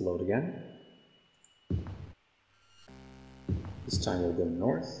 Let's load again. This time we'll go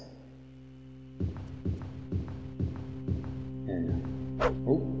north. And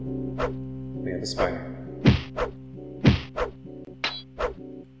oh, we have a spider.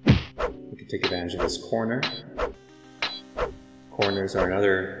 We can take advantage of this corner. Corners are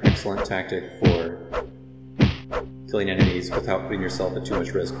another excellent tactic for killing enemies without putting yourself at too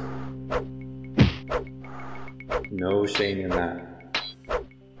much risk. No shame in that.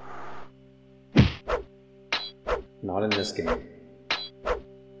 Not in this game.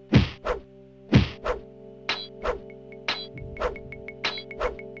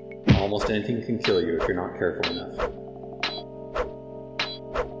 Almost anything can kill you if you're not careful enough.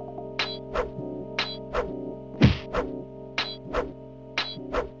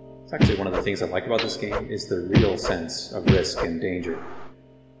 It's actually one of the things I like about this game is the real sense of risk and danger.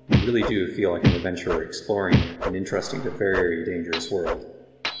 You really do feel like an adventurer exploring an interesting to very dangerous world.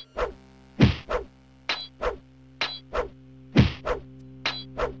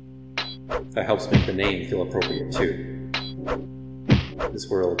 That helps make the name feel appropriate too. This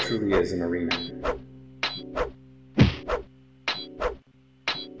world truly is an arena.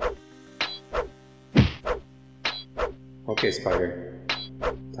 Okay, spider.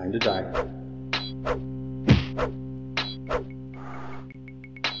 Time to die.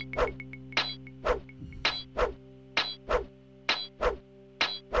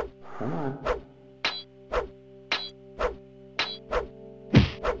 Come on.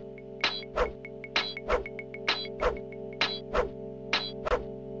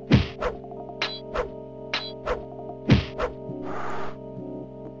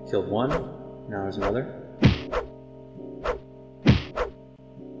 Killed one, now there's another.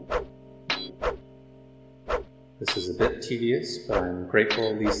 This is a bit tedious, but I'm grateful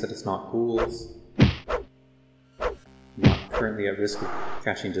at least that it's not ghouls. I'm not currently at risk of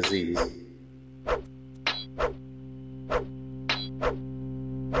catching disease.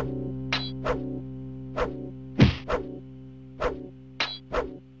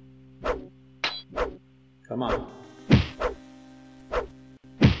 Come on.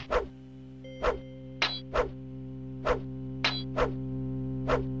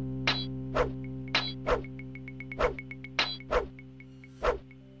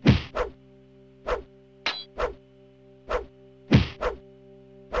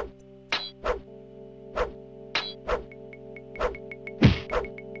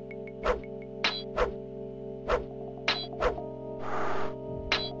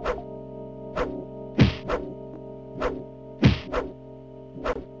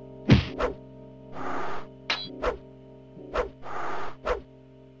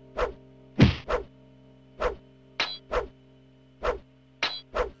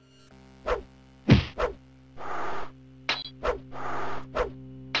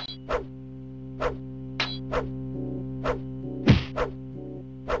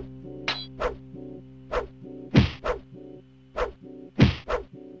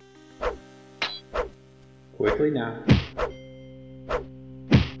 Quickly now.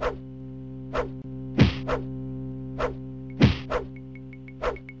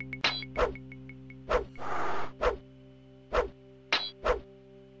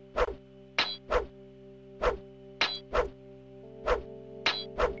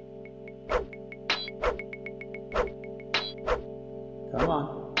 Come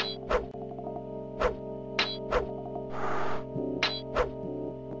on.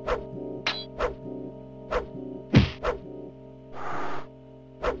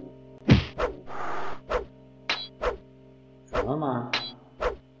 Come on.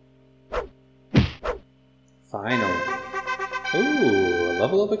 Finally. Ooh, a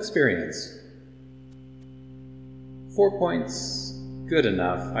level of experience. 4 points. Good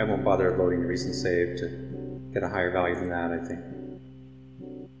enough. I won't bother loading the recent save to get a higher value than that, I think.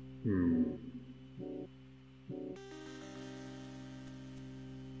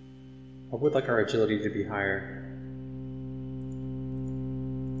 I would like our agility to be higher.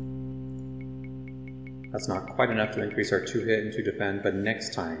 That's not quite enough to increase our 2-hit and 2-defend, but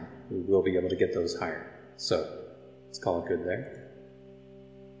next time we will be able to get those higher. So, let's call it good there.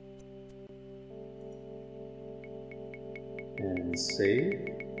 And save.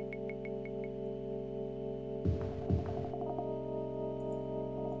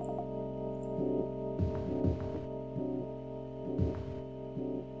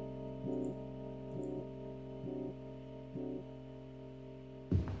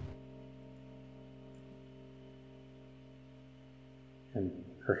 And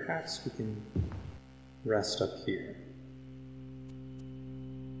perhaps we can rest up here.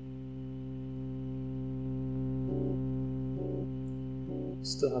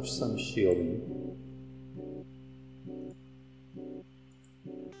 Still have some shielding.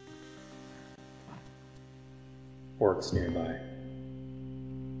 Orcs nearby.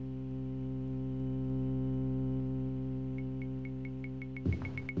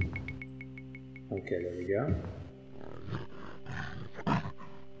 Okay, there we go.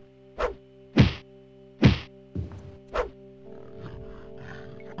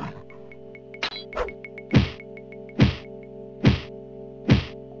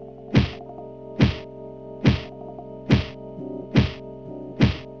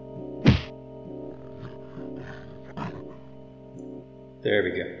 There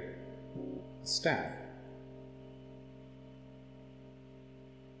we go. Staff.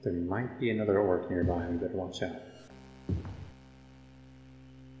 There might be another orc nearby, we better watch out.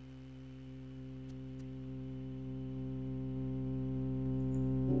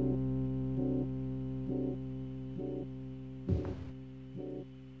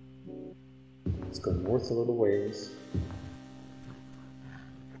 Let's go north a little ways.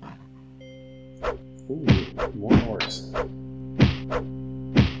 Ooh, more orcs.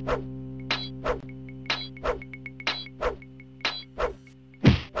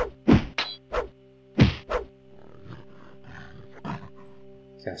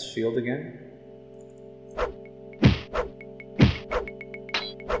 Cast shield again.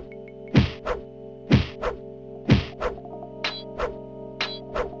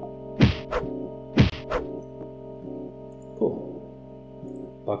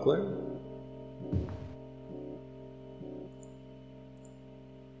 Cool. Buckler.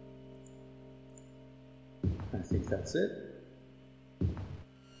 I think that's it.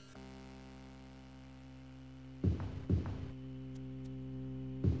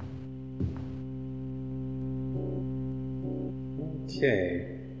 Okay.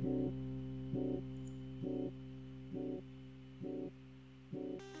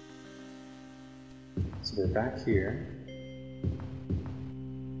 So we're back here.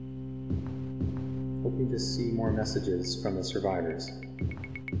 Hoping to see more messages from the survivors.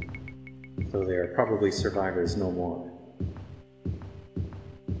 Though they are probably survivors no more.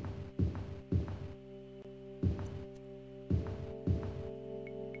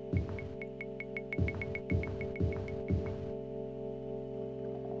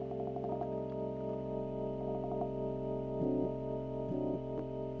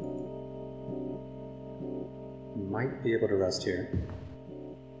 Might be able to rest here.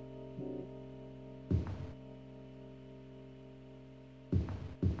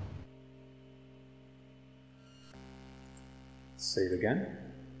 Save again.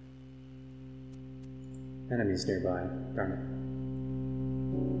 Enemies nearby, darn it.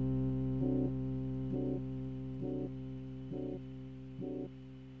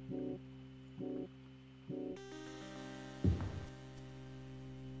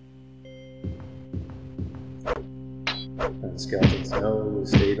 Skeletons, no,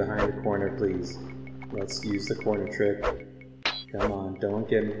 stay behind the corner, please. Let's use the corner trick. Come on, don't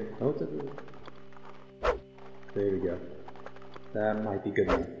get me. Oh, there we go. That might be good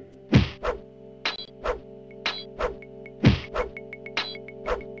enough.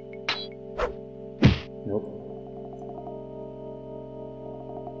 Nope.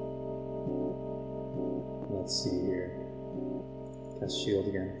 Let's see here. Cast shield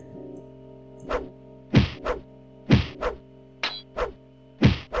again.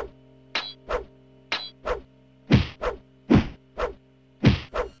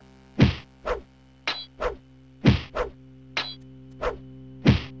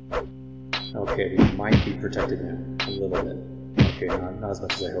 Okay, we might be protected now, a little bit. Okay, not as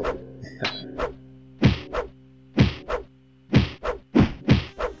much as I hoped.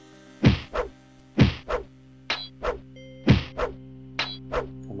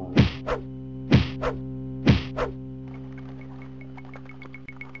 Come on.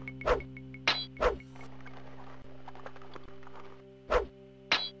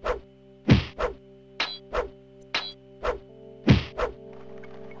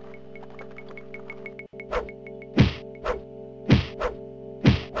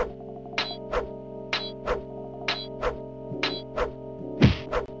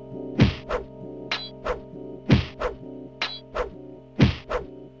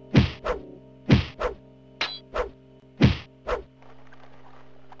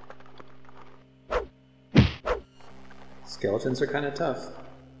 Skeletons are kind of tough.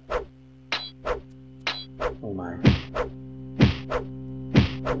 Oh my.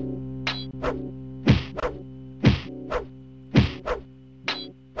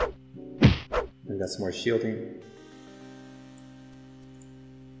 We got some more shielding.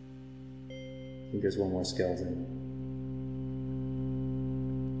 I think there's one more skeleton.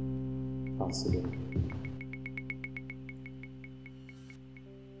 Possibly.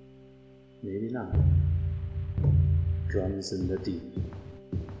 Maybe not. Drums in the deep.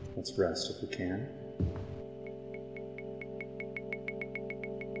 Let's rest if we can.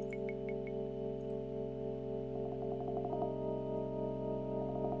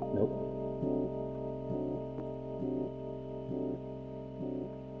 Nope.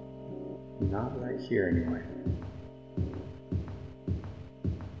 Not right here anyway.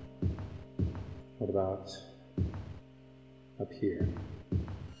 What about up here?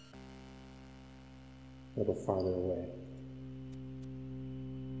 A little farther away.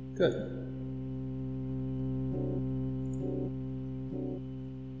 Good.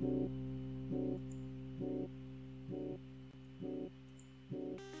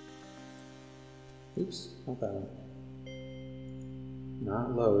 Oops, not that one.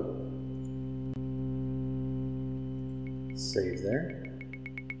 Not load. Save there.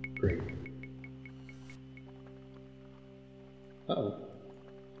 Great. Uh-oh.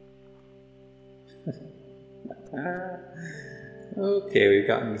 Okay, we've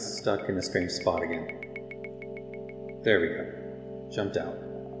gotten stuck in a strange spot again. There we go. Jumped out.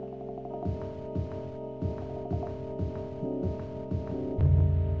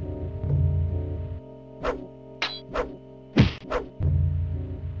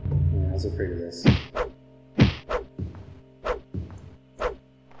 Yeah, I was afraid of this.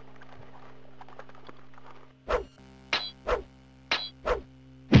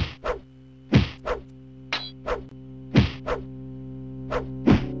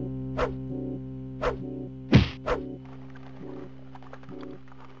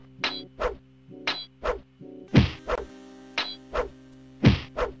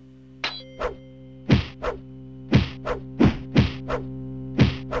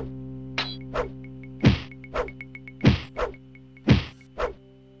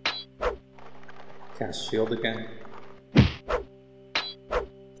 Cast shield again.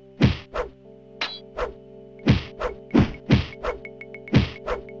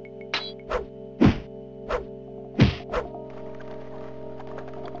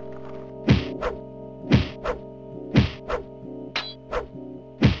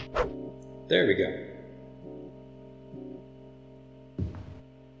 There we go.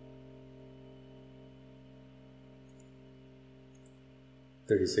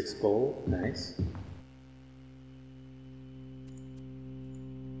 $36 gold, nice.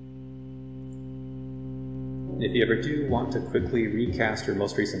 If you ever do want to quickly recast your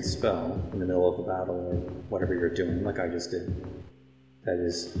most recent spell in the middle of a battle or whatever you're doing, like I just did, that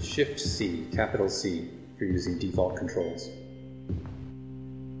is Shift-C, capital C, for using default controls.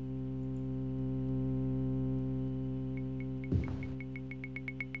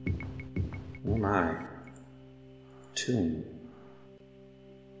 Oh my. Tomb.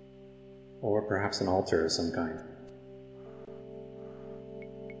 Or perhaps an altar of some kind.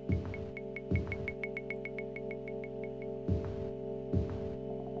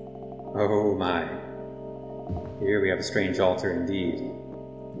 Oh my. Here we have a strange altar indeed.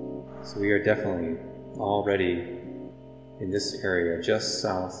 So we are definitely already in this area just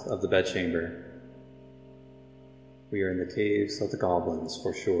south of the bedchamber. We are in the caves of the goblins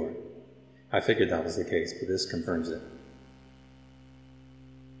for sure. I figured that was the case, but this confirms it.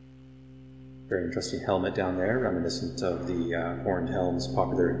 Very interesting helmet down there, reminiscent of the horned helms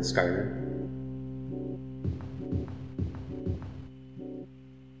popular in Skyrim.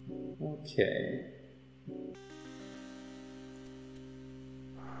 Okay.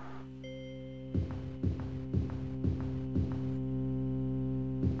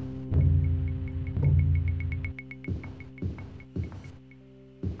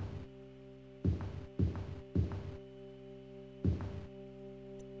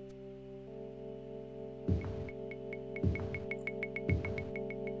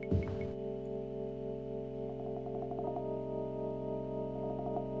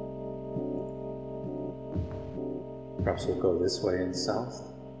 Perhaps we'll go this way and south,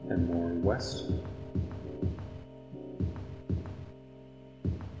 and more west.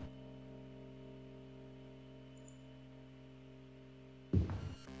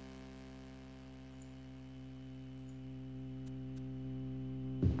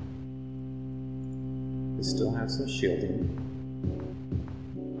 We still have some shielding.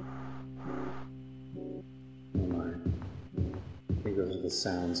 Oh my. I think those are the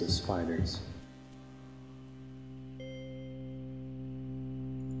sounds of spiders.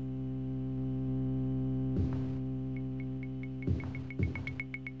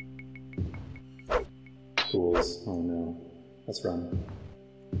 Ghouls. Oh no. Let's run.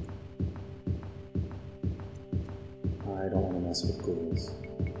 I don't want to mess with ghouls.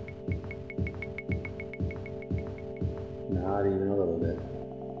 Not even a little bit.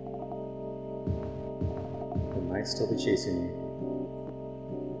 They might still be chasing me.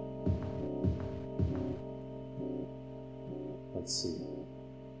 Let's see.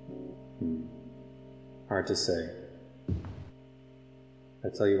 Hard to say. I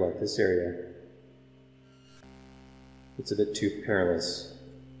tell you what, this area, it's a bit too perilous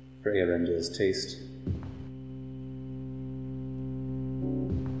for Eärendil's taste.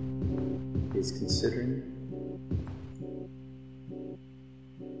 He's considering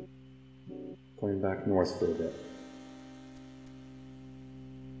going back north for a bit.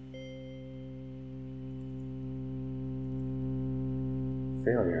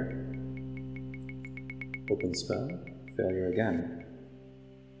 Failure. Open spell. Failure again.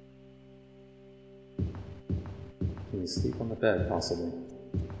 Can you sleep on the bed, possibly?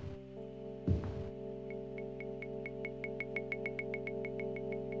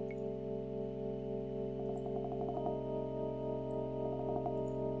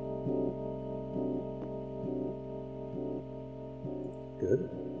 Good.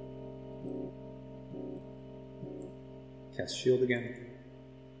 Cast shield again.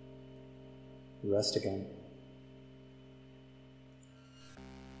 Rest again.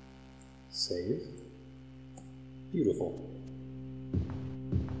 Save. Beautiful.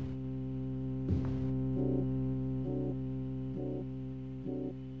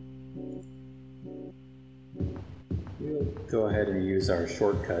 We'll go ahead and use our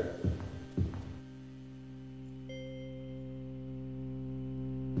shortcut.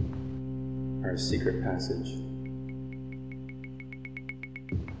 Our secret passage.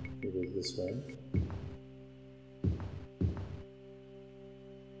 It is this way.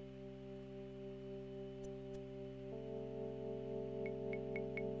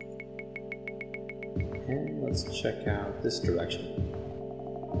 And let's check out this direction.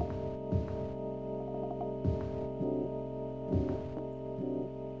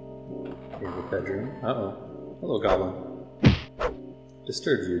 Here's the bedroom. Uh-oh. Hello, goblin.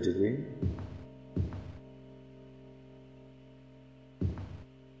 Disturbed you, did we?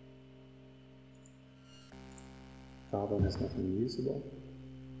 Goblin has nothing usable.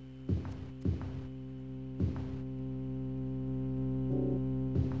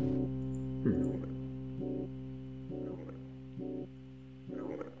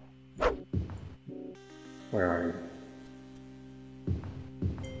 Where are you?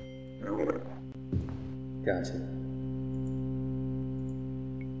 Gotcha.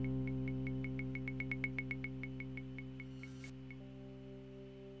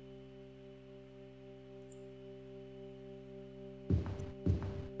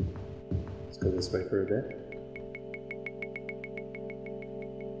 Let's go this way for a bit.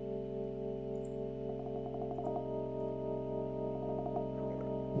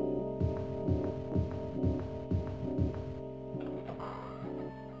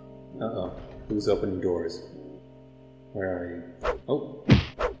 Uh-oh. Who's opening doors? Where are you? Oh!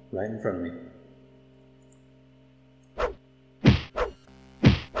 Right in front of me.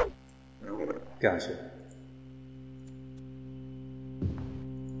 Gotcha.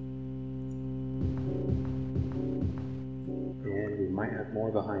 And we might have more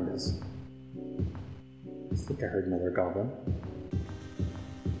behind us. I think I heard another goblin.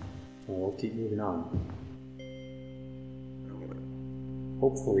 Well, we'll keep moving on.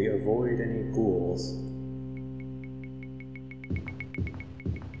 Hopefully avoid any ghouls.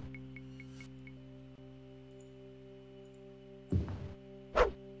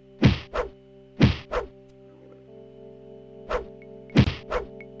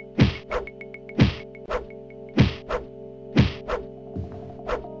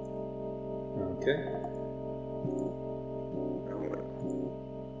 Okay.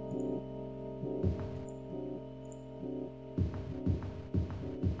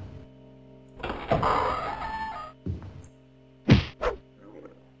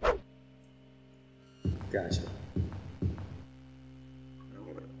 Gotcha.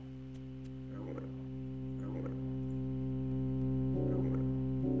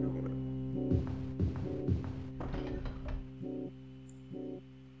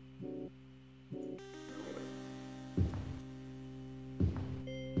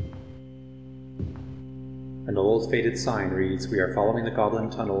 An old faded sign reads, "We are following the goblin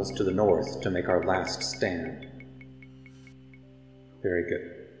tunnels to the north to make our last stand." Very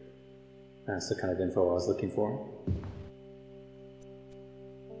good. That's the kind of info I was looking for.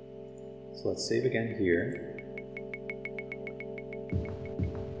 So let's save again here.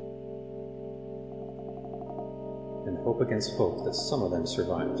 And hope against hope that some of them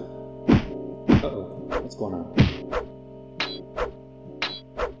survived. Uh-oh, what's going on?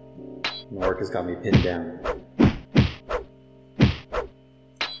 The orc has got me pinned down.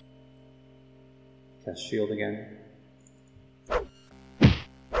 Cast shield again.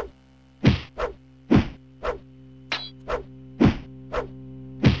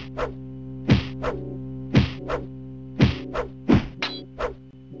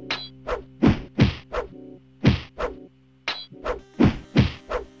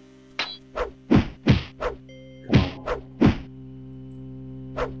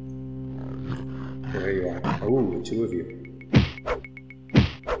 There you are. Ooh, two of you.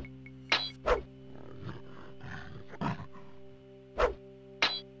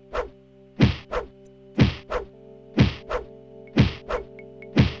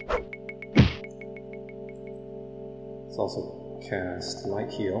 cast Light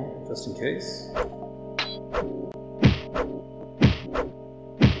Heal, just in case.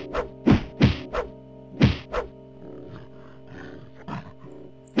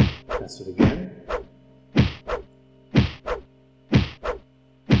 Cast it again.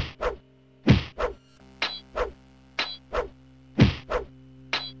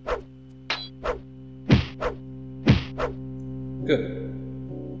 Good.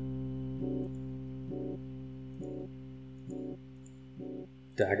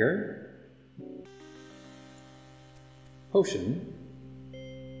 Dagger, potion,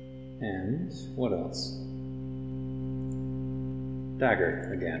 and what else?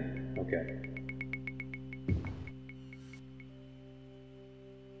 Dagger again. Okay.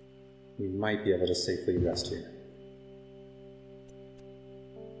 We might be able to safely rest here.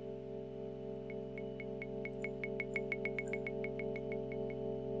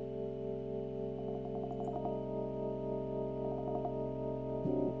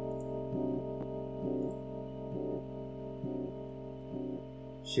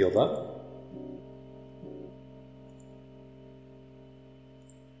 Shield up.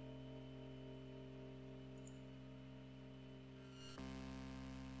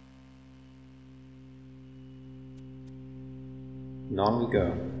 And on we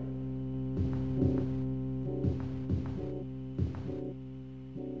go.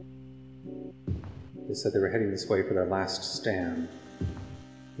 They said they were heading this way for their last stand.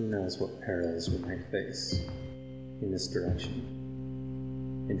 Who knows what perils we might face in this direction.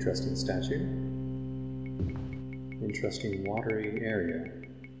 Interesting statue. Interesting watery area.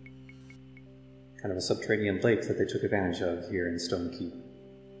 Kind of a subterranean lake that they took advantage of here in Stonekeep.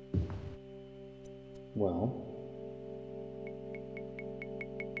 Well,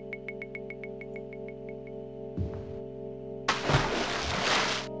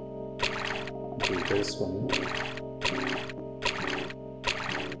 do this one.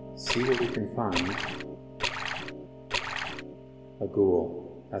 See what we can find. A ghoul.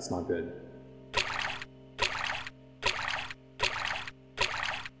 That's not good.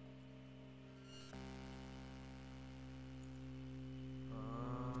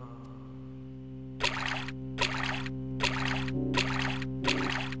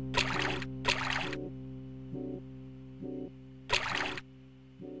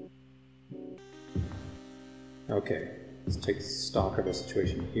 Okay, let's take stock of the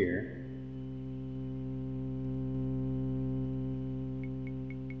situation here.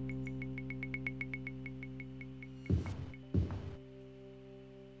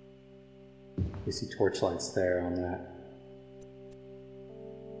 You see torchlights there on that,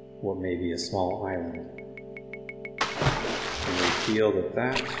 what may be a small island. And we feel that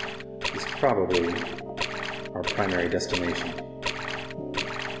that is probably our primary destination.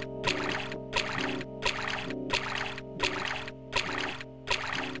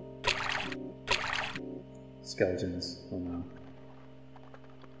 Skeletons, oh no.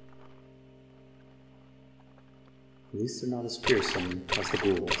 At least they're not as fearsome as the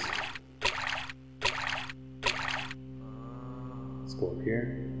ghouls. Go up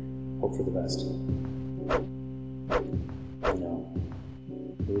here, hope for the best. Oh no.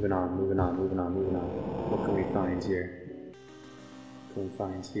 Moving on, moving on, moving on, moving on. What can we find here? What can we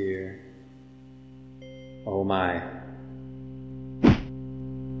find here? Oh my.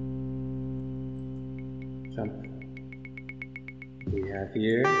 Jump. What do we have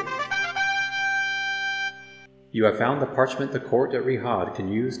here? You have found the parchment the court at Rihad can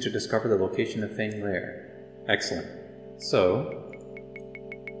use to discover the location of Fang Lair. Excellent. So,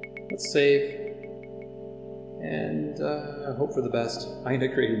 let's save, and hope for the best. I'm going to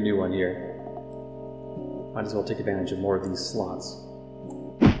create a new one here. Might as well take advantage of more of these slots.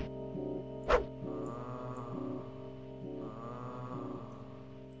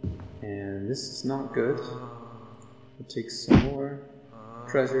 And this is not good. We'll take some more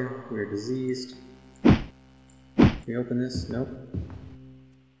treasure. We're diseased. Can we open this? Nope.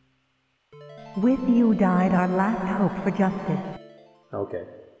 With you died our last hope for justice. Okay.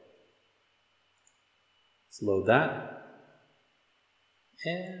 Let's load that.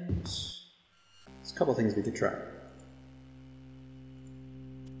 And there's a couple things we could try.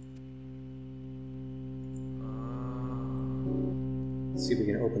 Let's see if we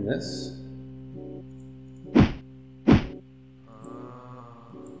can open this.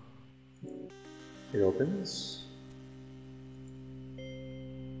 It opens.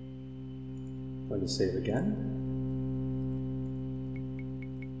 Going to save again.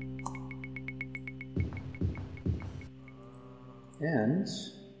 And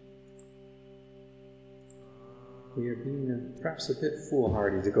we are being perhaps a bit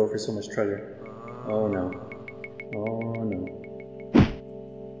foolhardy to go for so much treasure. Oh no. Oh no.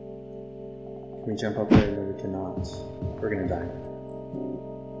 Can we jump up there? No, we cannot. We're gonna die.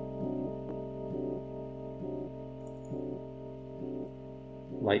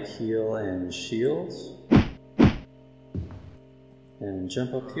 Light heal and shield. And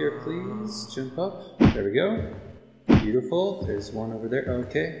jump up here, please. Jump up. There we go. Beautiful. There's one over there.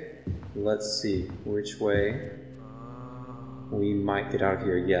 Okay. Let's see which way we might get out of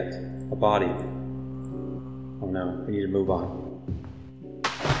here yet. A body. Oh no, we need to move on.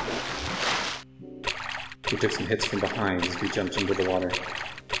 We took some hits from behind as we jumped into the water.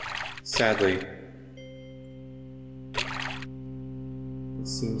 Sadly, it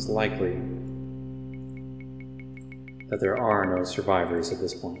seems likely that there are no survivors at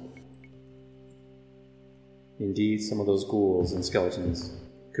this point. Indeed, some of those ghouls and skeletons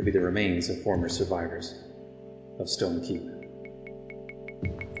could be the remains of former survivors of Stonekeep.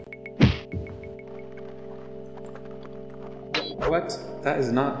 What? That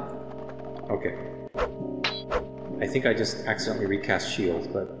is not... Okay. I think I just accidentally recast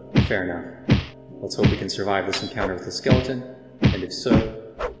shield, but fair enough. Let's hope we can survive this encounter with the skeleton, and if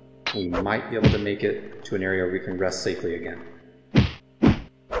so, we might be able to make it to an area where we can rest safely again.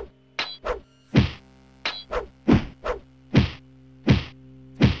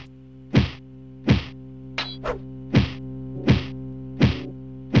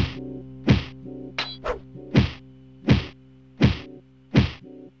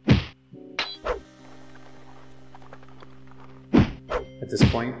 At this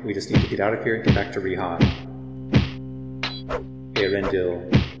point, we just need to get out of here and get back to Rihad.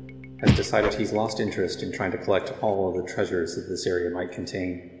 Eärendil has decided he's lost interest in trying to collect all of the treasures that this area might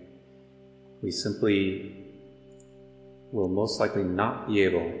contain. We simply will most likely not be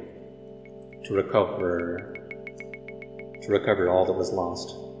able to recover all that was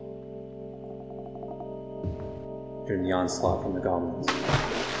lost during the onslaught from the goblins.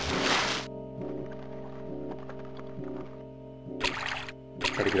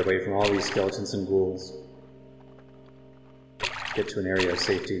 Try to get away from all these skeletons and ghouls. Get to an area of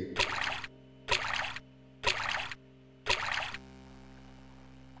safety.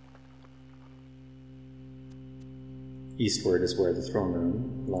 Eastward is where the throne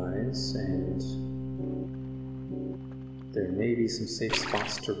room lies, and there may be some safe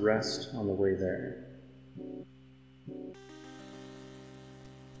spots to rest on the way there.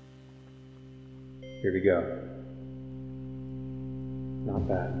 Here we go. Not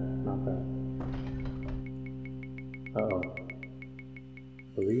bad, not bad. Uh-oh.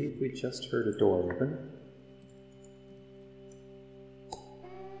 I believe we just heard a door open.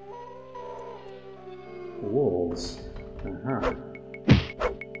 Wolves. Uh-huh.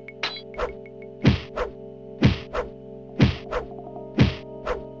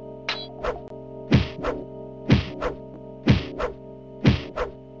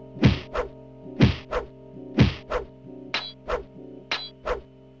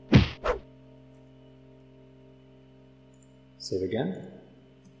 Save again.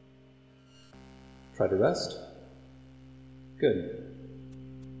 Try to rest. Good.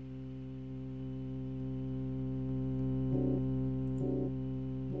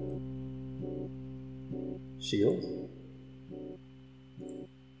 Shield.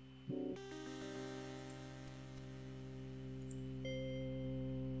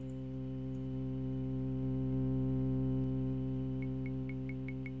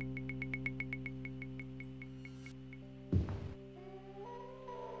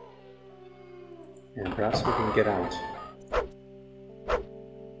 And perhaps we can get out.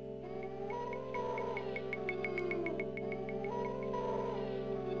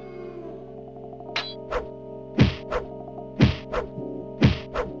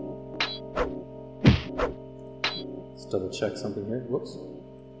 Let's double check something here. Whoops.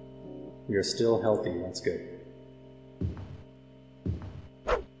 We are still healthy. That's good.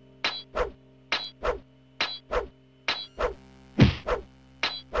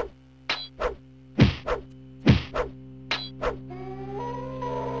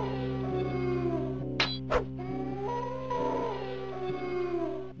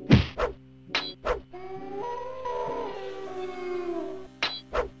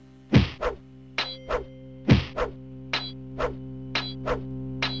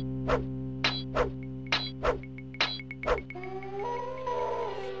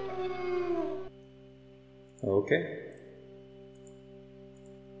 Okay.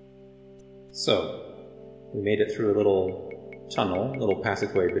 So, we made it through a little tunnel, a little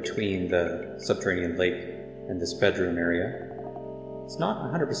passageway between the subterranean lake and this bedroom area. It's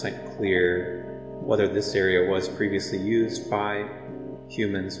not 100% clear whether this area was previously used by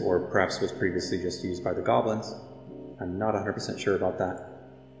humans or perhaps was previously just used by the goblins. I'm not 100% sure about that.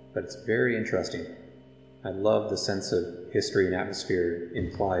 but it's very interesting. I love the sense of history and atmosphere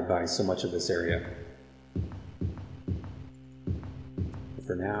implied by so much of this area. But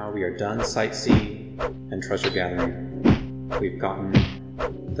for now, we are done sightseeing and treasure gathering. We've gotten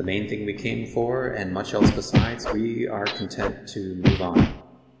the main thing we came for, and much else besides. We are content to move on.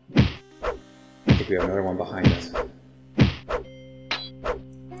 I think we have another one behind us.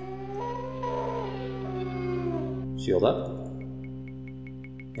 Shield up.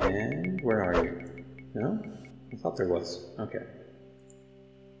 And where are you? No? I thought there was. Okay.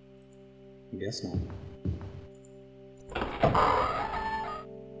 I guess not.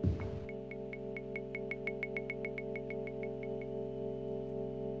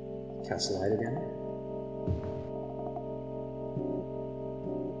 Cast light again.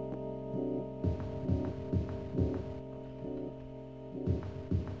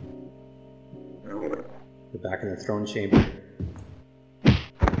 We're back in the throne chamber.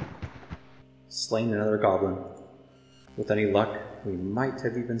 Slain another goblin. With any luck, we might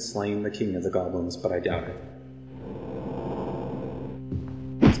have even slain the king of the goblins, but I doubt it.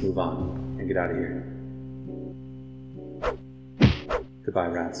 Let's move on and get out of here. Goodbye,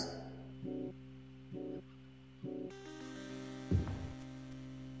 rats.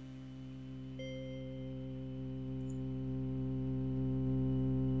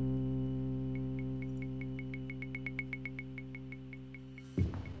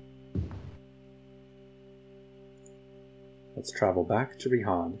 Let's travel back to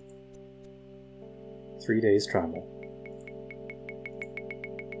Rihad. 3 days travel.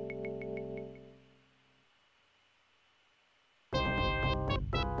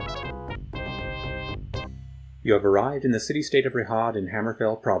 You have arrived in the city-state of Rihad in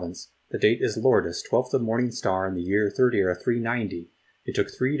Hammerfell province. The date is Lourdes, 12th of Morning Star in the year 3rd era 390. It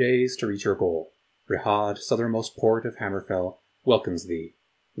took 3 days to reach your goal. Rihad, southernmost port of Hammerfell, welcomes thee.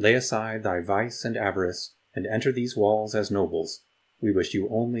 Lay aside thy vice and avarice, and enter these walls as nobles. We wish you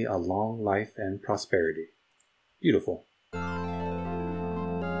only a long life and prosperity. Beautiful.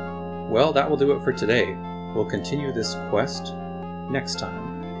 Well, that will do it for today. We'll continue this quest next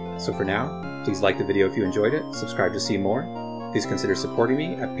time. So for now, please like the video if you enjoyed it, subscribe to see more. Please consider supporting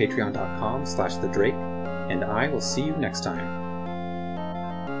me at patreon.com/thedrake, and I will see you next time.